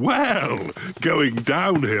down. Well, going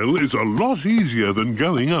downhill is a lot easier than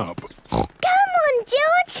going up. Come on,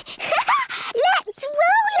 George. Let's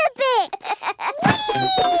roll a bit.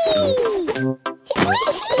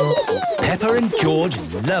 Whee! Peppa and George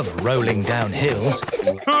love rolling down hills.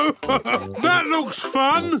 That looks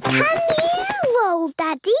fun. Can you roll,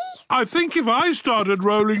 Daddy? I think if I started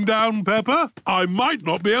rolling down, Peppa, I might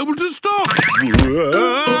not be able to stop.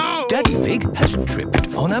 Daddy Pig has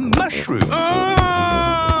tripped on a mushroom.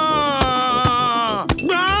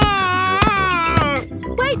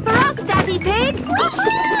 Wait for us, Daddy Pig.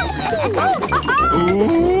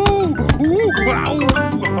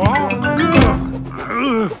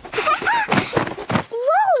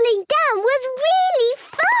 Rolling down was really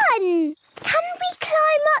fun. Can we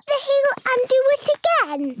climb up the hill and do it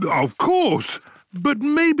again? Of course. But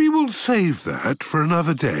maybe we'll save that for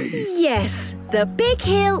another day. Yes, the big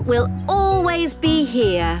hill will always be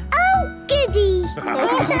here. Oh, goody.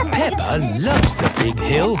 Peppa loves the big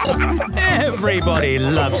hill. Everybody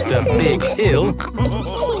loves the big hill.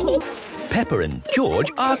 Peppa and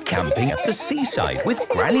George are camping at the seaside with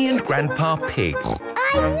Granny and Grandpa Pig.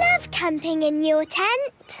 I love camping in your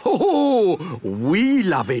tent. Oh, we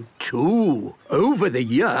love it too. Over the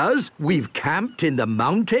years, we've camped in the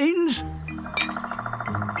mountains,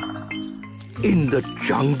 in the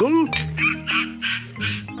jungle.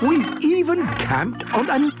 We've even camped on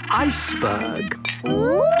an iceberg.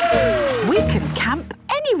 We can camp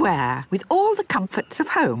anywhere with all the comforts of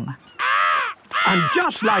home. And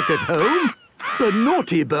just like at home, the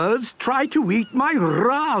naughty birds try to eat my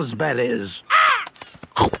raspberries.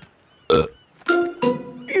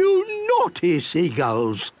 You naughty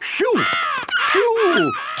seagulls! Shoo!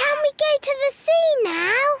 Shoo! Can we go to the sea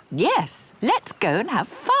now? Yes, let's go and have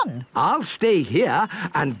fun. I'll stay here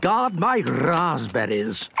and guard my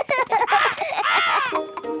raspberries.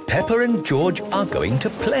 Peppa and George are going to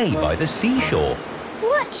play by the seashore.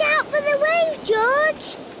 Watch out for the wave,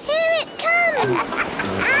 George. Here it comes.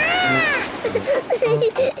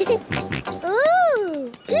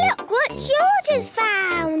 Ooh, look what George has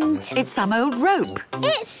found. It's some old rope.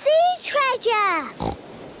 It's sea treasure.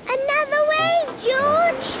 Another wave,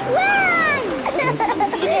 George. Run!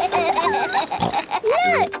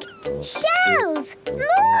 Look, shells.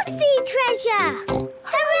 More sea treasure.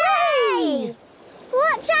 Hooray!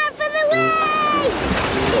 Watch out for the wave!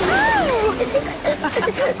 Oh!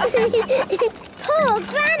 Poor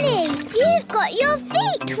Granny, you've got your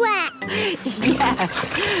feet wet.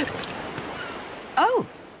 Yes. Oh,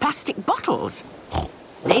 plastic bottles.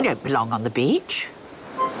 They don't belong on the beach.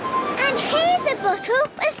 And here's a bottle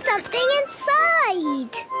with something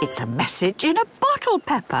inside. It's a message in a bottle,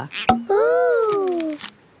 Peppa. Ooh.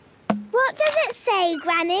 What does it say,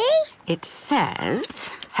 Granny? It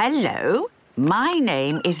says, "Hello, my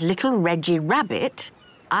name is Little Reggie Rabbit.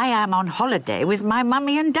 I am on holiday with my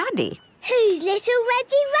mummy and daddy." Who's Little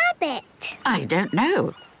Reggie Rabbit? I don't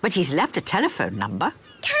know, but he's left a telephone number.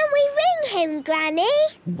 Can we ring him, Granny?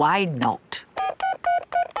 Why not?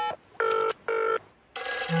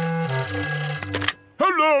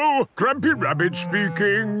 Hello, Grampy Rabbit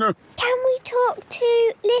speaking. Can we talk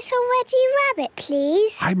to Little Reggie Rabbit,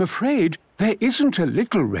 please? I'm afraid there isn't a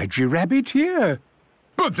little Reggie Rabbit here.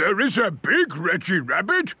 But there is a big Reggie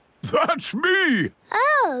Rabbit. That's me.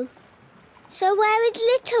 Oh. So where is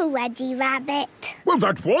Little Reggie Rabbit? Well,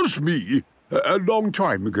 that was me. A long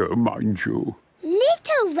time ago, mind you.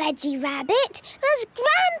 Little Reggie Rabbit was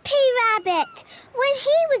Grampy Rabbit when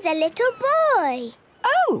he was a little boy.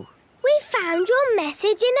 Oh! We found your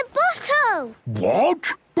message in a bottle.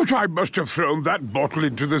 What? But I must have thrown that bottle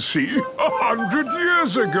into the sea 100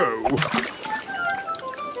 years ago.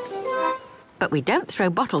 But we don't throw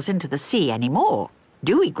bottles into the sea anymore,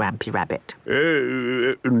 do we, Grampy Rabbit?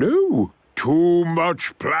 No. Too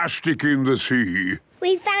much plastic in the sea.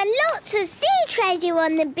 We found lots of sea treasure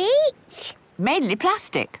on the beach. Mainly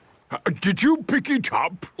plastic. Did you pick it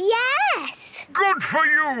up? Yes. Good for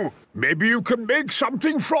you. Maybe you can make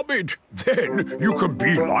something from it. Then you can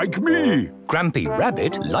be like me. Grampy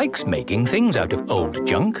Rabbit likes making things out of old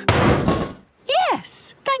junk.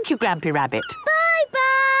 Yes. Thank you, Grampy Rabbit.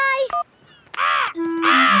 Bye-bye.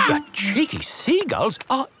 The cheeky seagulls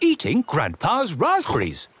are eating Grandpa's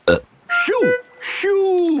raspberries. Shoo!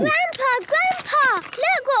 Shoo! Grandpa!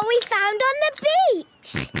 Look what we found on the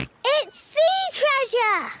beach. It's sea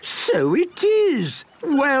treasure. So it is.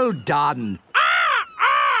 Well done.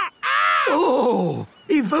 Oh,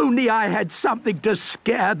 if only I had something to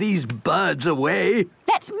scare these birds away.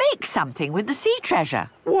 Let's make something with the sea treasure.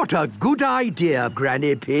 What a good idea,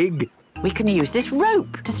 Granny Pig. We can use this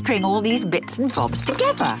rope to string all these bits and bobs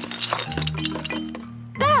together.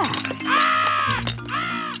 There!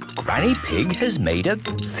 Granny Pig has made a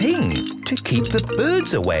thing to keep the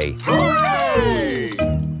birds away. Hooray!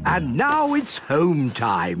 And now it's home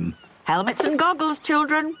time. Helmets and goggles,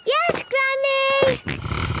 children. Yes, Granny!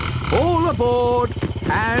 All aboard,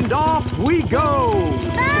 and off we go!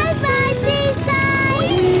 Bye-bye, Seaside!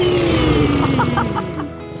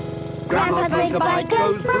 Grandpa's motorbike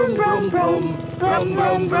goes brum, brum, brum. Brum,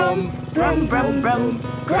 brum, brum. Brum, brum, brum.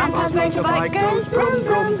 Grandpa's motorbike goes brum,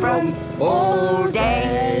 brum, brum. All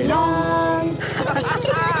day long.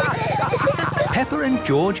 Peppa and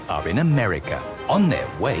George are in America, on their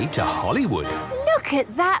way to Hollywood. Look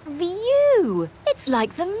at that view. It's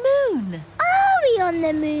like the moon. Are we on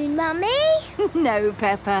the moon, Mummy? No,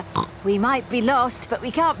 Peppa. We might be lost, but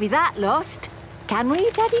we can't be that lost. Can we,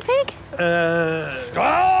 Daddy Pig?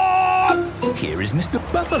 Stop! Here is Mr.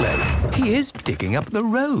 Buffalo. He is digging up the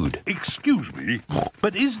road. Excuse me,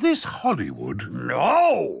 but is this Hollywood?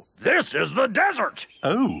 No, this is the desert.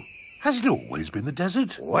 Oh, has it always been the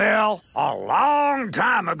desert? Well, a long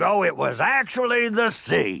time ago it was actually the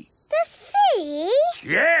sea. The sea?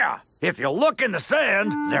 Yeah, if you look in the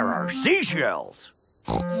sand, there are seashells.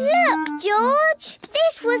 Look, George.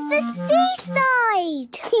 This was the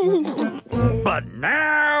seaside. But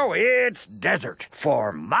now it's desert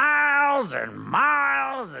for miles and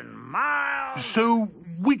miles and miles. So,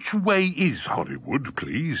 which way is Hollywood,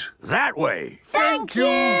 please? That way. Thank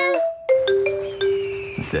you.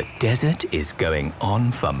 The desert is going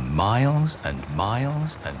on for miles and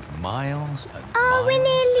miles and miles and Are we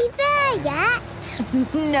nearly there yet?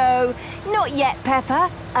 No, not yet, Peppa.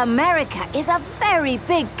 America is a very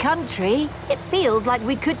big country. It feels like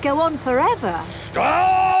we could go on forever.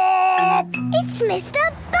 Stop! It's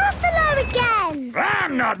Mr. Buffalo again.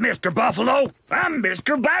 I'm not Mr. Buffalo. I'm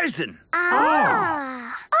Mr. Bison.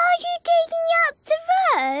 Ah. Are you digging up the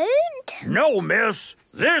road? No, miss.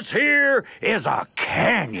 This here is a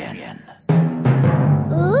canyon.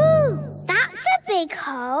 Ooh, that's a big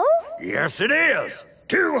hole. Yes, it is.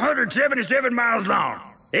 277 miles long,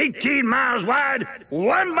 18 miles wide,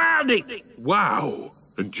 1 mile deep. Wow.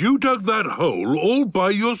 And you dug that hole all by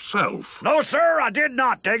yourself? No, sir, I did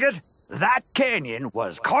not dig it. That canyon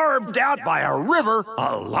was carved out by a river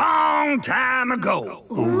a long time ago.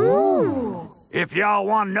 Ooh. If y'all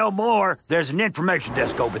want to know more, there's an information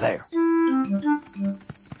desk over there.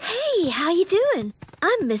 Hey, how you doing?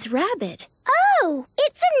 I'm Miss Rabbit. Oh,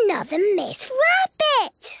 it's another Miss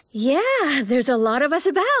Rabbit. Yeah, there's a lot of us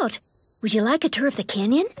about. Would you like a tour of the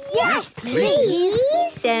canyon? Yes, please.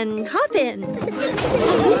 Then hop in.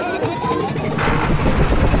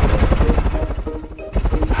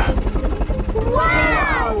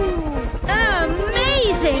 Wow!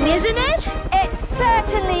 Amazing, isn't it? It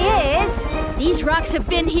certainly is. These rocks have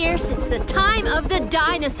been here since the time of the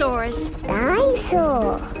dinosaurs.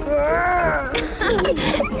 Dinosaur.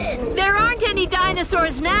 There aren't any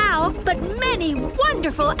dinosaurs now, but many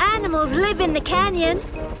wonderful animals live in the canyon.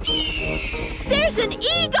 There's an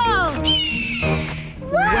eagle!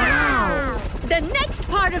 Wow! The next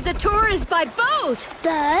part of the tour is by boat.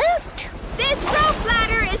 Boat? This rope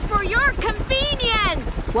ladder is for your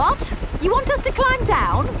convenience. What? You want us to climb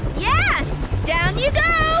down? Yes! Down you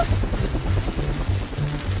go!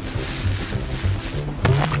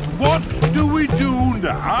 What do we do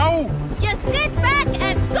now? Just sit back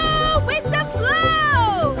and go with the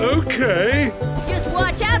flow! Okay. Just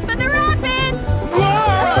watch out for the rapids!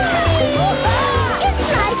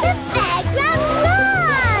 It's like a fairground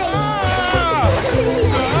ride!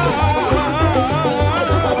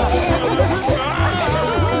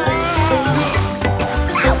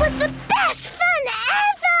 That was the best fun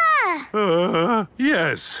ever!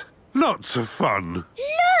 Yes. Lots of fun.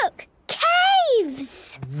 Look!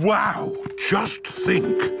 Caves! Wow. Just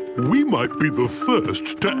think. We might be the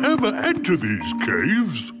first to ever enter these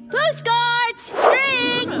caves. Postcards!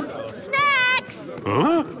 Drinks! Snacks!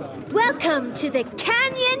 Huh? Welcome to the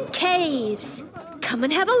Canyon Caves. Come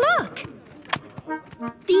and have a look.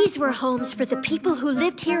 These were homes for the people who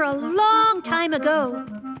lived here a long time ago.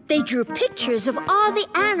 They drew pictures of all the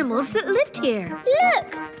animals that lived here.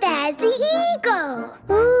 Look! There's the eagle!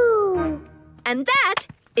 Ooh! And that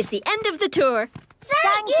is the end of the tour.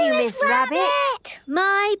 Thank you, Miss Rabbit.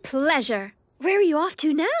 My pleasure. Where are you off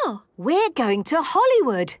to now? We're going to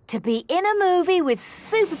Hollywood to be in a movie with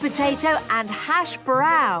Super Potato and Hash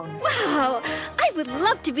Brown. Wow! I would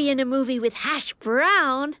love to be in a movie with Hash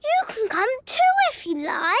Brown. You can come too if you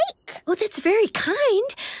like. Oh, that's very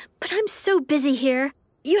kind. But I'm so busy here.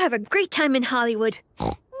 You have a great time in Hollywood.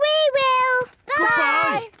 We will.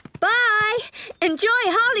 Bye. Bye. Enjoy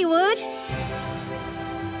Hollywood.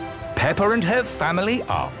 Peppa and her family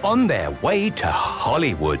are on their way to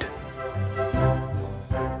Hollywood.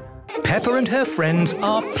 Peppa and her friends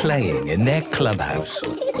are playing in their clubhouse.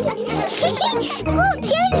 What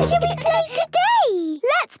game should we play today?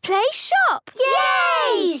 Let's play shop.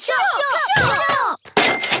 Yay! Shop!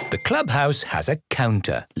 The clubhouse has a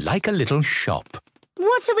counter, like a little shop.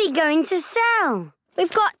 What are we going to sell?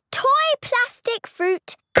 We've got toy plastic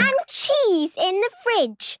fruit and cheese in the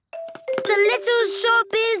fridge. The little shop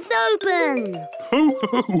is open. Ho,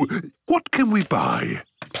 ho! What can we buy?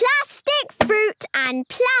 Plastic fruit and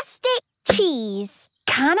plastic cheese.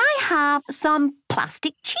 Can I have some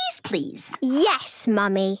plastic cheese, please? Yes,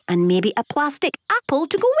 Mummy. And maybe a plastic apple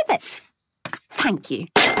to go with it. Thank you.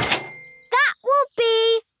 That will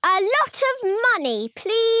be a lot of money,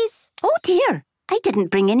 please. Oh, dear. I didn't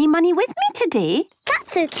bring any money with me today.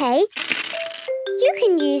 That's okay. You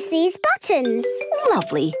can use these buttons.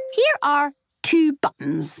 Lovely. Here are 2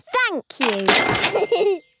 buttons. Thank you.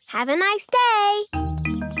 Have a nice day.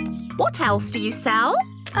 What else do you sell?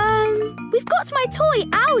 We've got my toy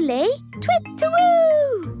Owlie.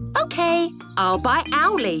 Twit-to-woo! OK, I'll buy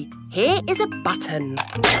Owlie. Here is a button.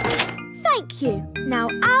 Thank you. Now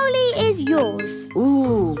Owlie is yours.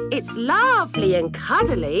 Ooh, it's lovely and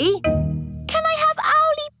cuddly. Can I have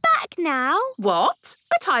Owlie back now? What?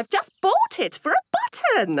 But I've just bought it for a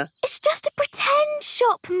button. It's just a pretend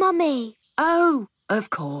shop, Mummy. Oh, of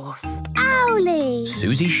course. Owlie.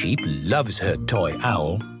 Susie Sheep loves her toy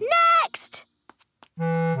owl. Next!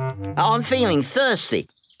 I'm feeling thirsty.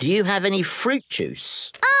 Do you have any fruit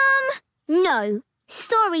juice? No.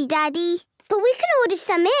 Sorry, Daddy. But we can order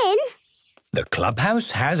some in. The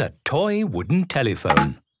clubhouse has a toy wooden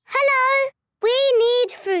telephone. Hello. We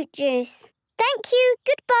need fruit juice. Thank you.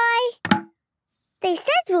 Goodbye. They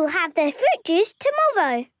said we'll have their fruit juice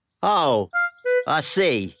tomorrow. Oh, I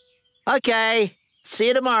see. OK. See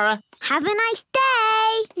you tomorrow. Have a nice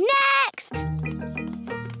day. Next.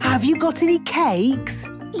 Have you got any cakes?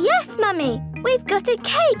 Yes, Mummy. We've got a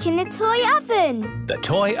cake in the toy oven. The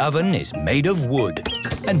toy oven is made of wood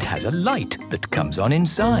and has a light that comes on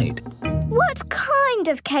inside. What kind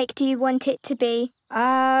of cake do you want it to be?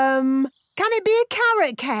 Can it be a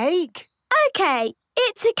carrot cake? OK,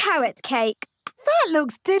 it's a carrot cake. That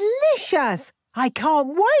looks delicious. I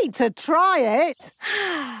can't wait to try it.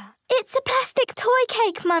 It's a plastic toy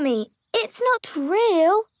cake, Mummy. It's not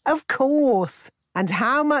real. Of course. And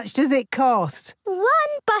how much does it cost? 1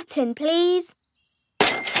 button, please.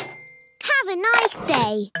 Have a nice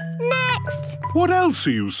day. Next. What else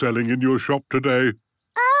are you selling in your shop today?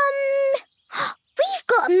 We've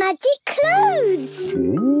got magic clothes.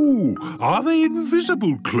 Ooh, are they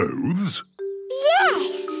invisible clothes?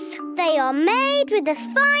 Yes. They are made with the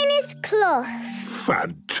finest cloth.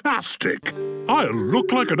 Fantastic! I'll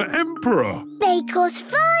look like an emperor. They cost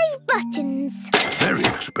 5 buttons. Very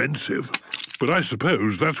expensive. But I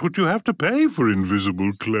suppose that's what you have to pay for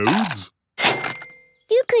invisible clothes.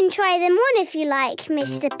 You can try them on if you like,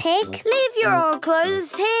 Mr. Pig. Leave your old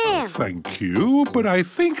clothes here. Thank you, but I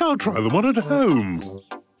think I'll try them on at home.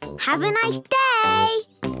 Have a nice day.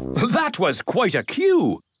 That was quite a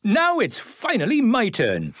queue. Now it's finally my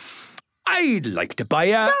turn. I'd like to buy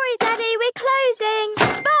a... Sorry, Daddy, we're closing.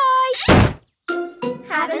 Bye.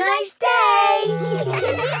 Have a nice day.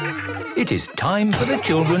 It is time for the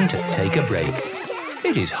children to take a break.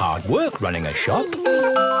 It is hard work running a shop.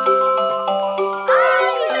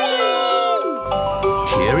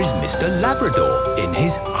 Here is Mr. Labrador in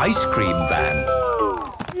his ice cream van.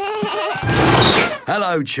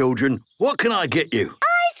 Hello, children. What can I get you?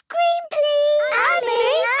 Ice cream, please. And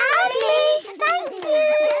me. Thank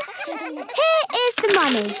you. Here is the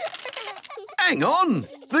money. Hang on.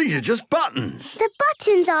 These are just buttons. The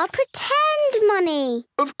buttons are pretend money.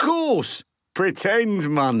 Of course. Pretend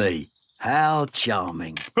money. How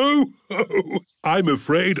charming. Oh, I'm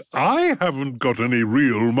afraid I haven't got any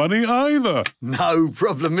real money either. No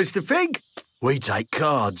problem, Mr. Pig. We take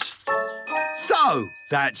cards. So,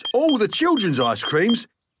 that's all the children's ice creams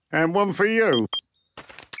and one for you.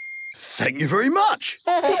 Thank you very much.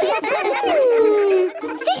 This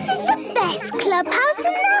is the best clubhouse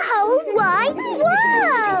in the whole wide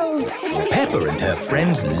world. Peppa and her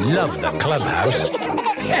friends love the clubhouse.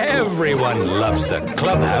 Everyone loves the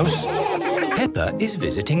clubhouse. Peppa is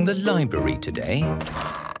visiting the library today.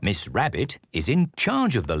 Miss Rabbit is in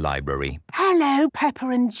charge of the library. Hello, Peppa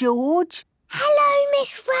and George. Hello,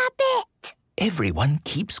 Miss Rabbit. Everyone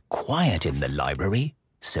keeps quiet in the library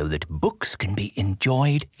so that books can be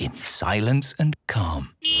enjoyed in silence and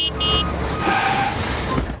calm.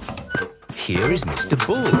 Here is Mr.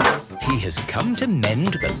 Bull. He has come to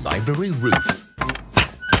mend the library roof.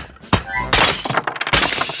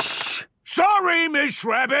 Sorry, Miss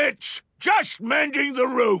Rabbit. Just mending the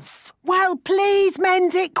roof. Well, please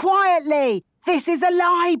mend it quietly. This is a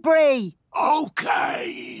library.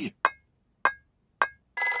 OK.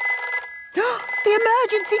 The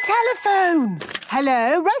emergency telephone.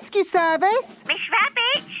 Hello, rescue service. Miss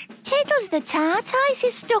Rabbit? Tiddles the tortoise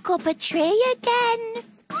is stuck up a tree again.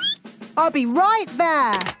 I'll be right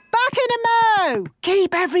there. Back in a mo.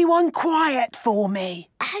 Keep everyone quiet for me.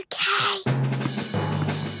 OK.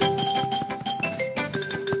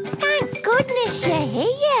 Thank goodness you're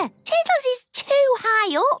here. Tiddles is too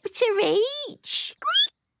high up to reach.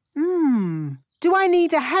 Do I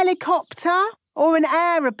need a helicopter or an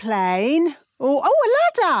aeroplane or, a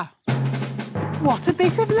ladder? What a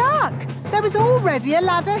bit of luck. There was already a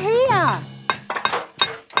ladder here.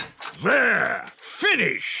 There.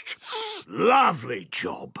 Finished. Lovely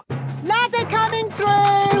job. Ladder coming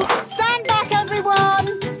through. Stand back,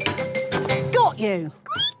 everyone. Got you.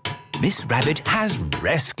 Miss Rabbit has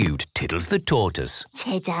rescued Tiddles the tortoise.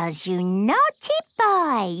 Tiddles, you naughty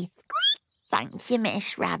boy. Thank you,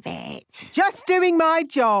 Miss Rabbit. Just doing my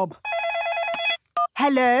job.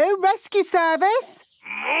 Hello, rescue service?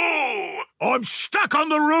 Oh, I'm stuck on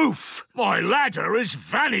the roof. My ladder has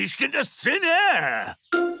vanished into thin air.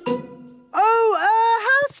 Oh,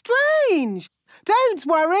 how strange. Don't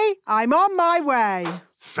worry, I'm on my way.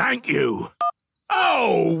 Thank you.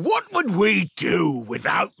 Oh, what would we do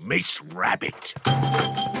without Miss Rabbit?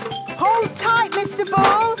 Hold Hold tight, Mr.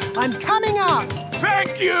 Bull. I'm coming up.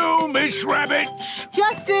 Thank you, Miss Rabbit.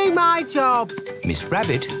 Just do my job. Miss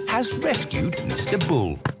Rabbit has rescued Mr.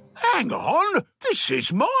 Bull. Hang on. This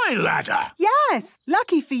is my ladder. Yes,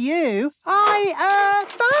 lucky for you. I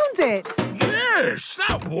found it. Yes,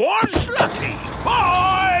 that was lucky.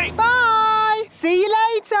 Bye. Bye. See you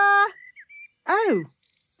later. Oh,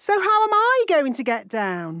 so how am I going to get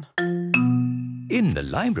down? In the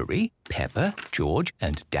library, Peppa, George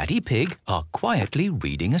and Daddy Pig are quietly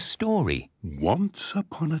reading a story. Once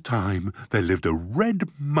upon a time, there lived a red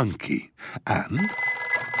monkey and...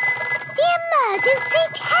 The emergency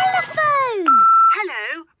telephone!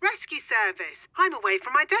 Hello, rescue service. I'm away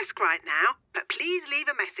from my desk right now, but please leave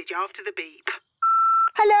a message after the beep.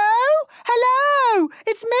 Hello? Hello?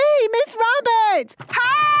 It's me, Miss Rabbit.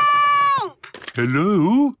 Help!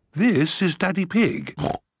 Hello? This is Daddy Pig.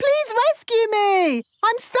 Please rescue me!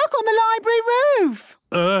 I'm stuck on the library roof.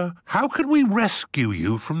 How can we rescue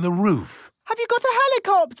you from the roof? Have you got a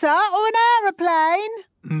helicopter or an aeroplane?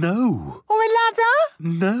 No. Or a ladder?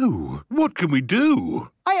 No. What can we do?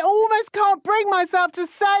 I almost can't bring myself to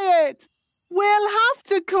say it. We'll have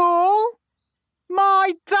to call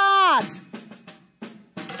my dad.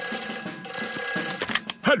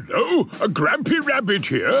 Hello, Grampy Rabbit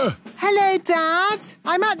here. Hello, Dad.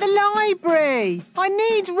 I'm at the library. I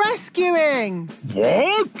need rescuing.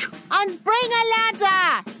 What? And bring a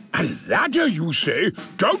ladder. A ladder, you say?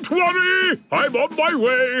 Don't worry, I'm on my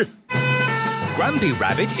way. Grampy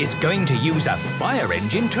Rabbit is going to use a fire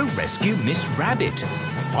engine to rescue Miss Rabbit.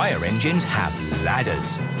 Fire engines have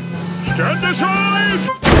ladders. Stand aside!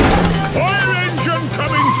 Fire engine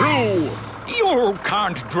coming through! You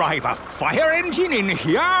can't drive a fire engine in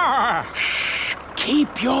here! Shh!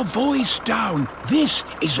 Keep your voice down. This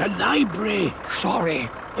is a library. Sorry.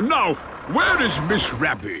 Now, where is Miss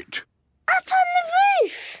Rabbit? Up on the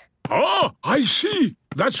roof. Ah, I see.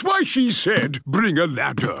 That's why she said bring a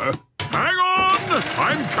ladder. Hang on!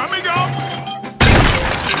 I'm coming up!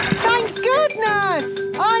 Thank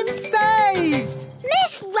goodness! I'm saved!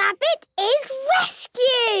 Miss Rabbit is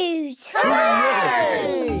rescued!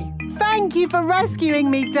 Hooray! Thank you for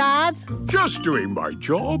rescuing me, Dad. Just doing my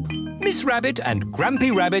job. Miss Rabbit and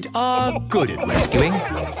Grampy Rabbit are good at rescuing.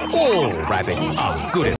 All rabbits are good at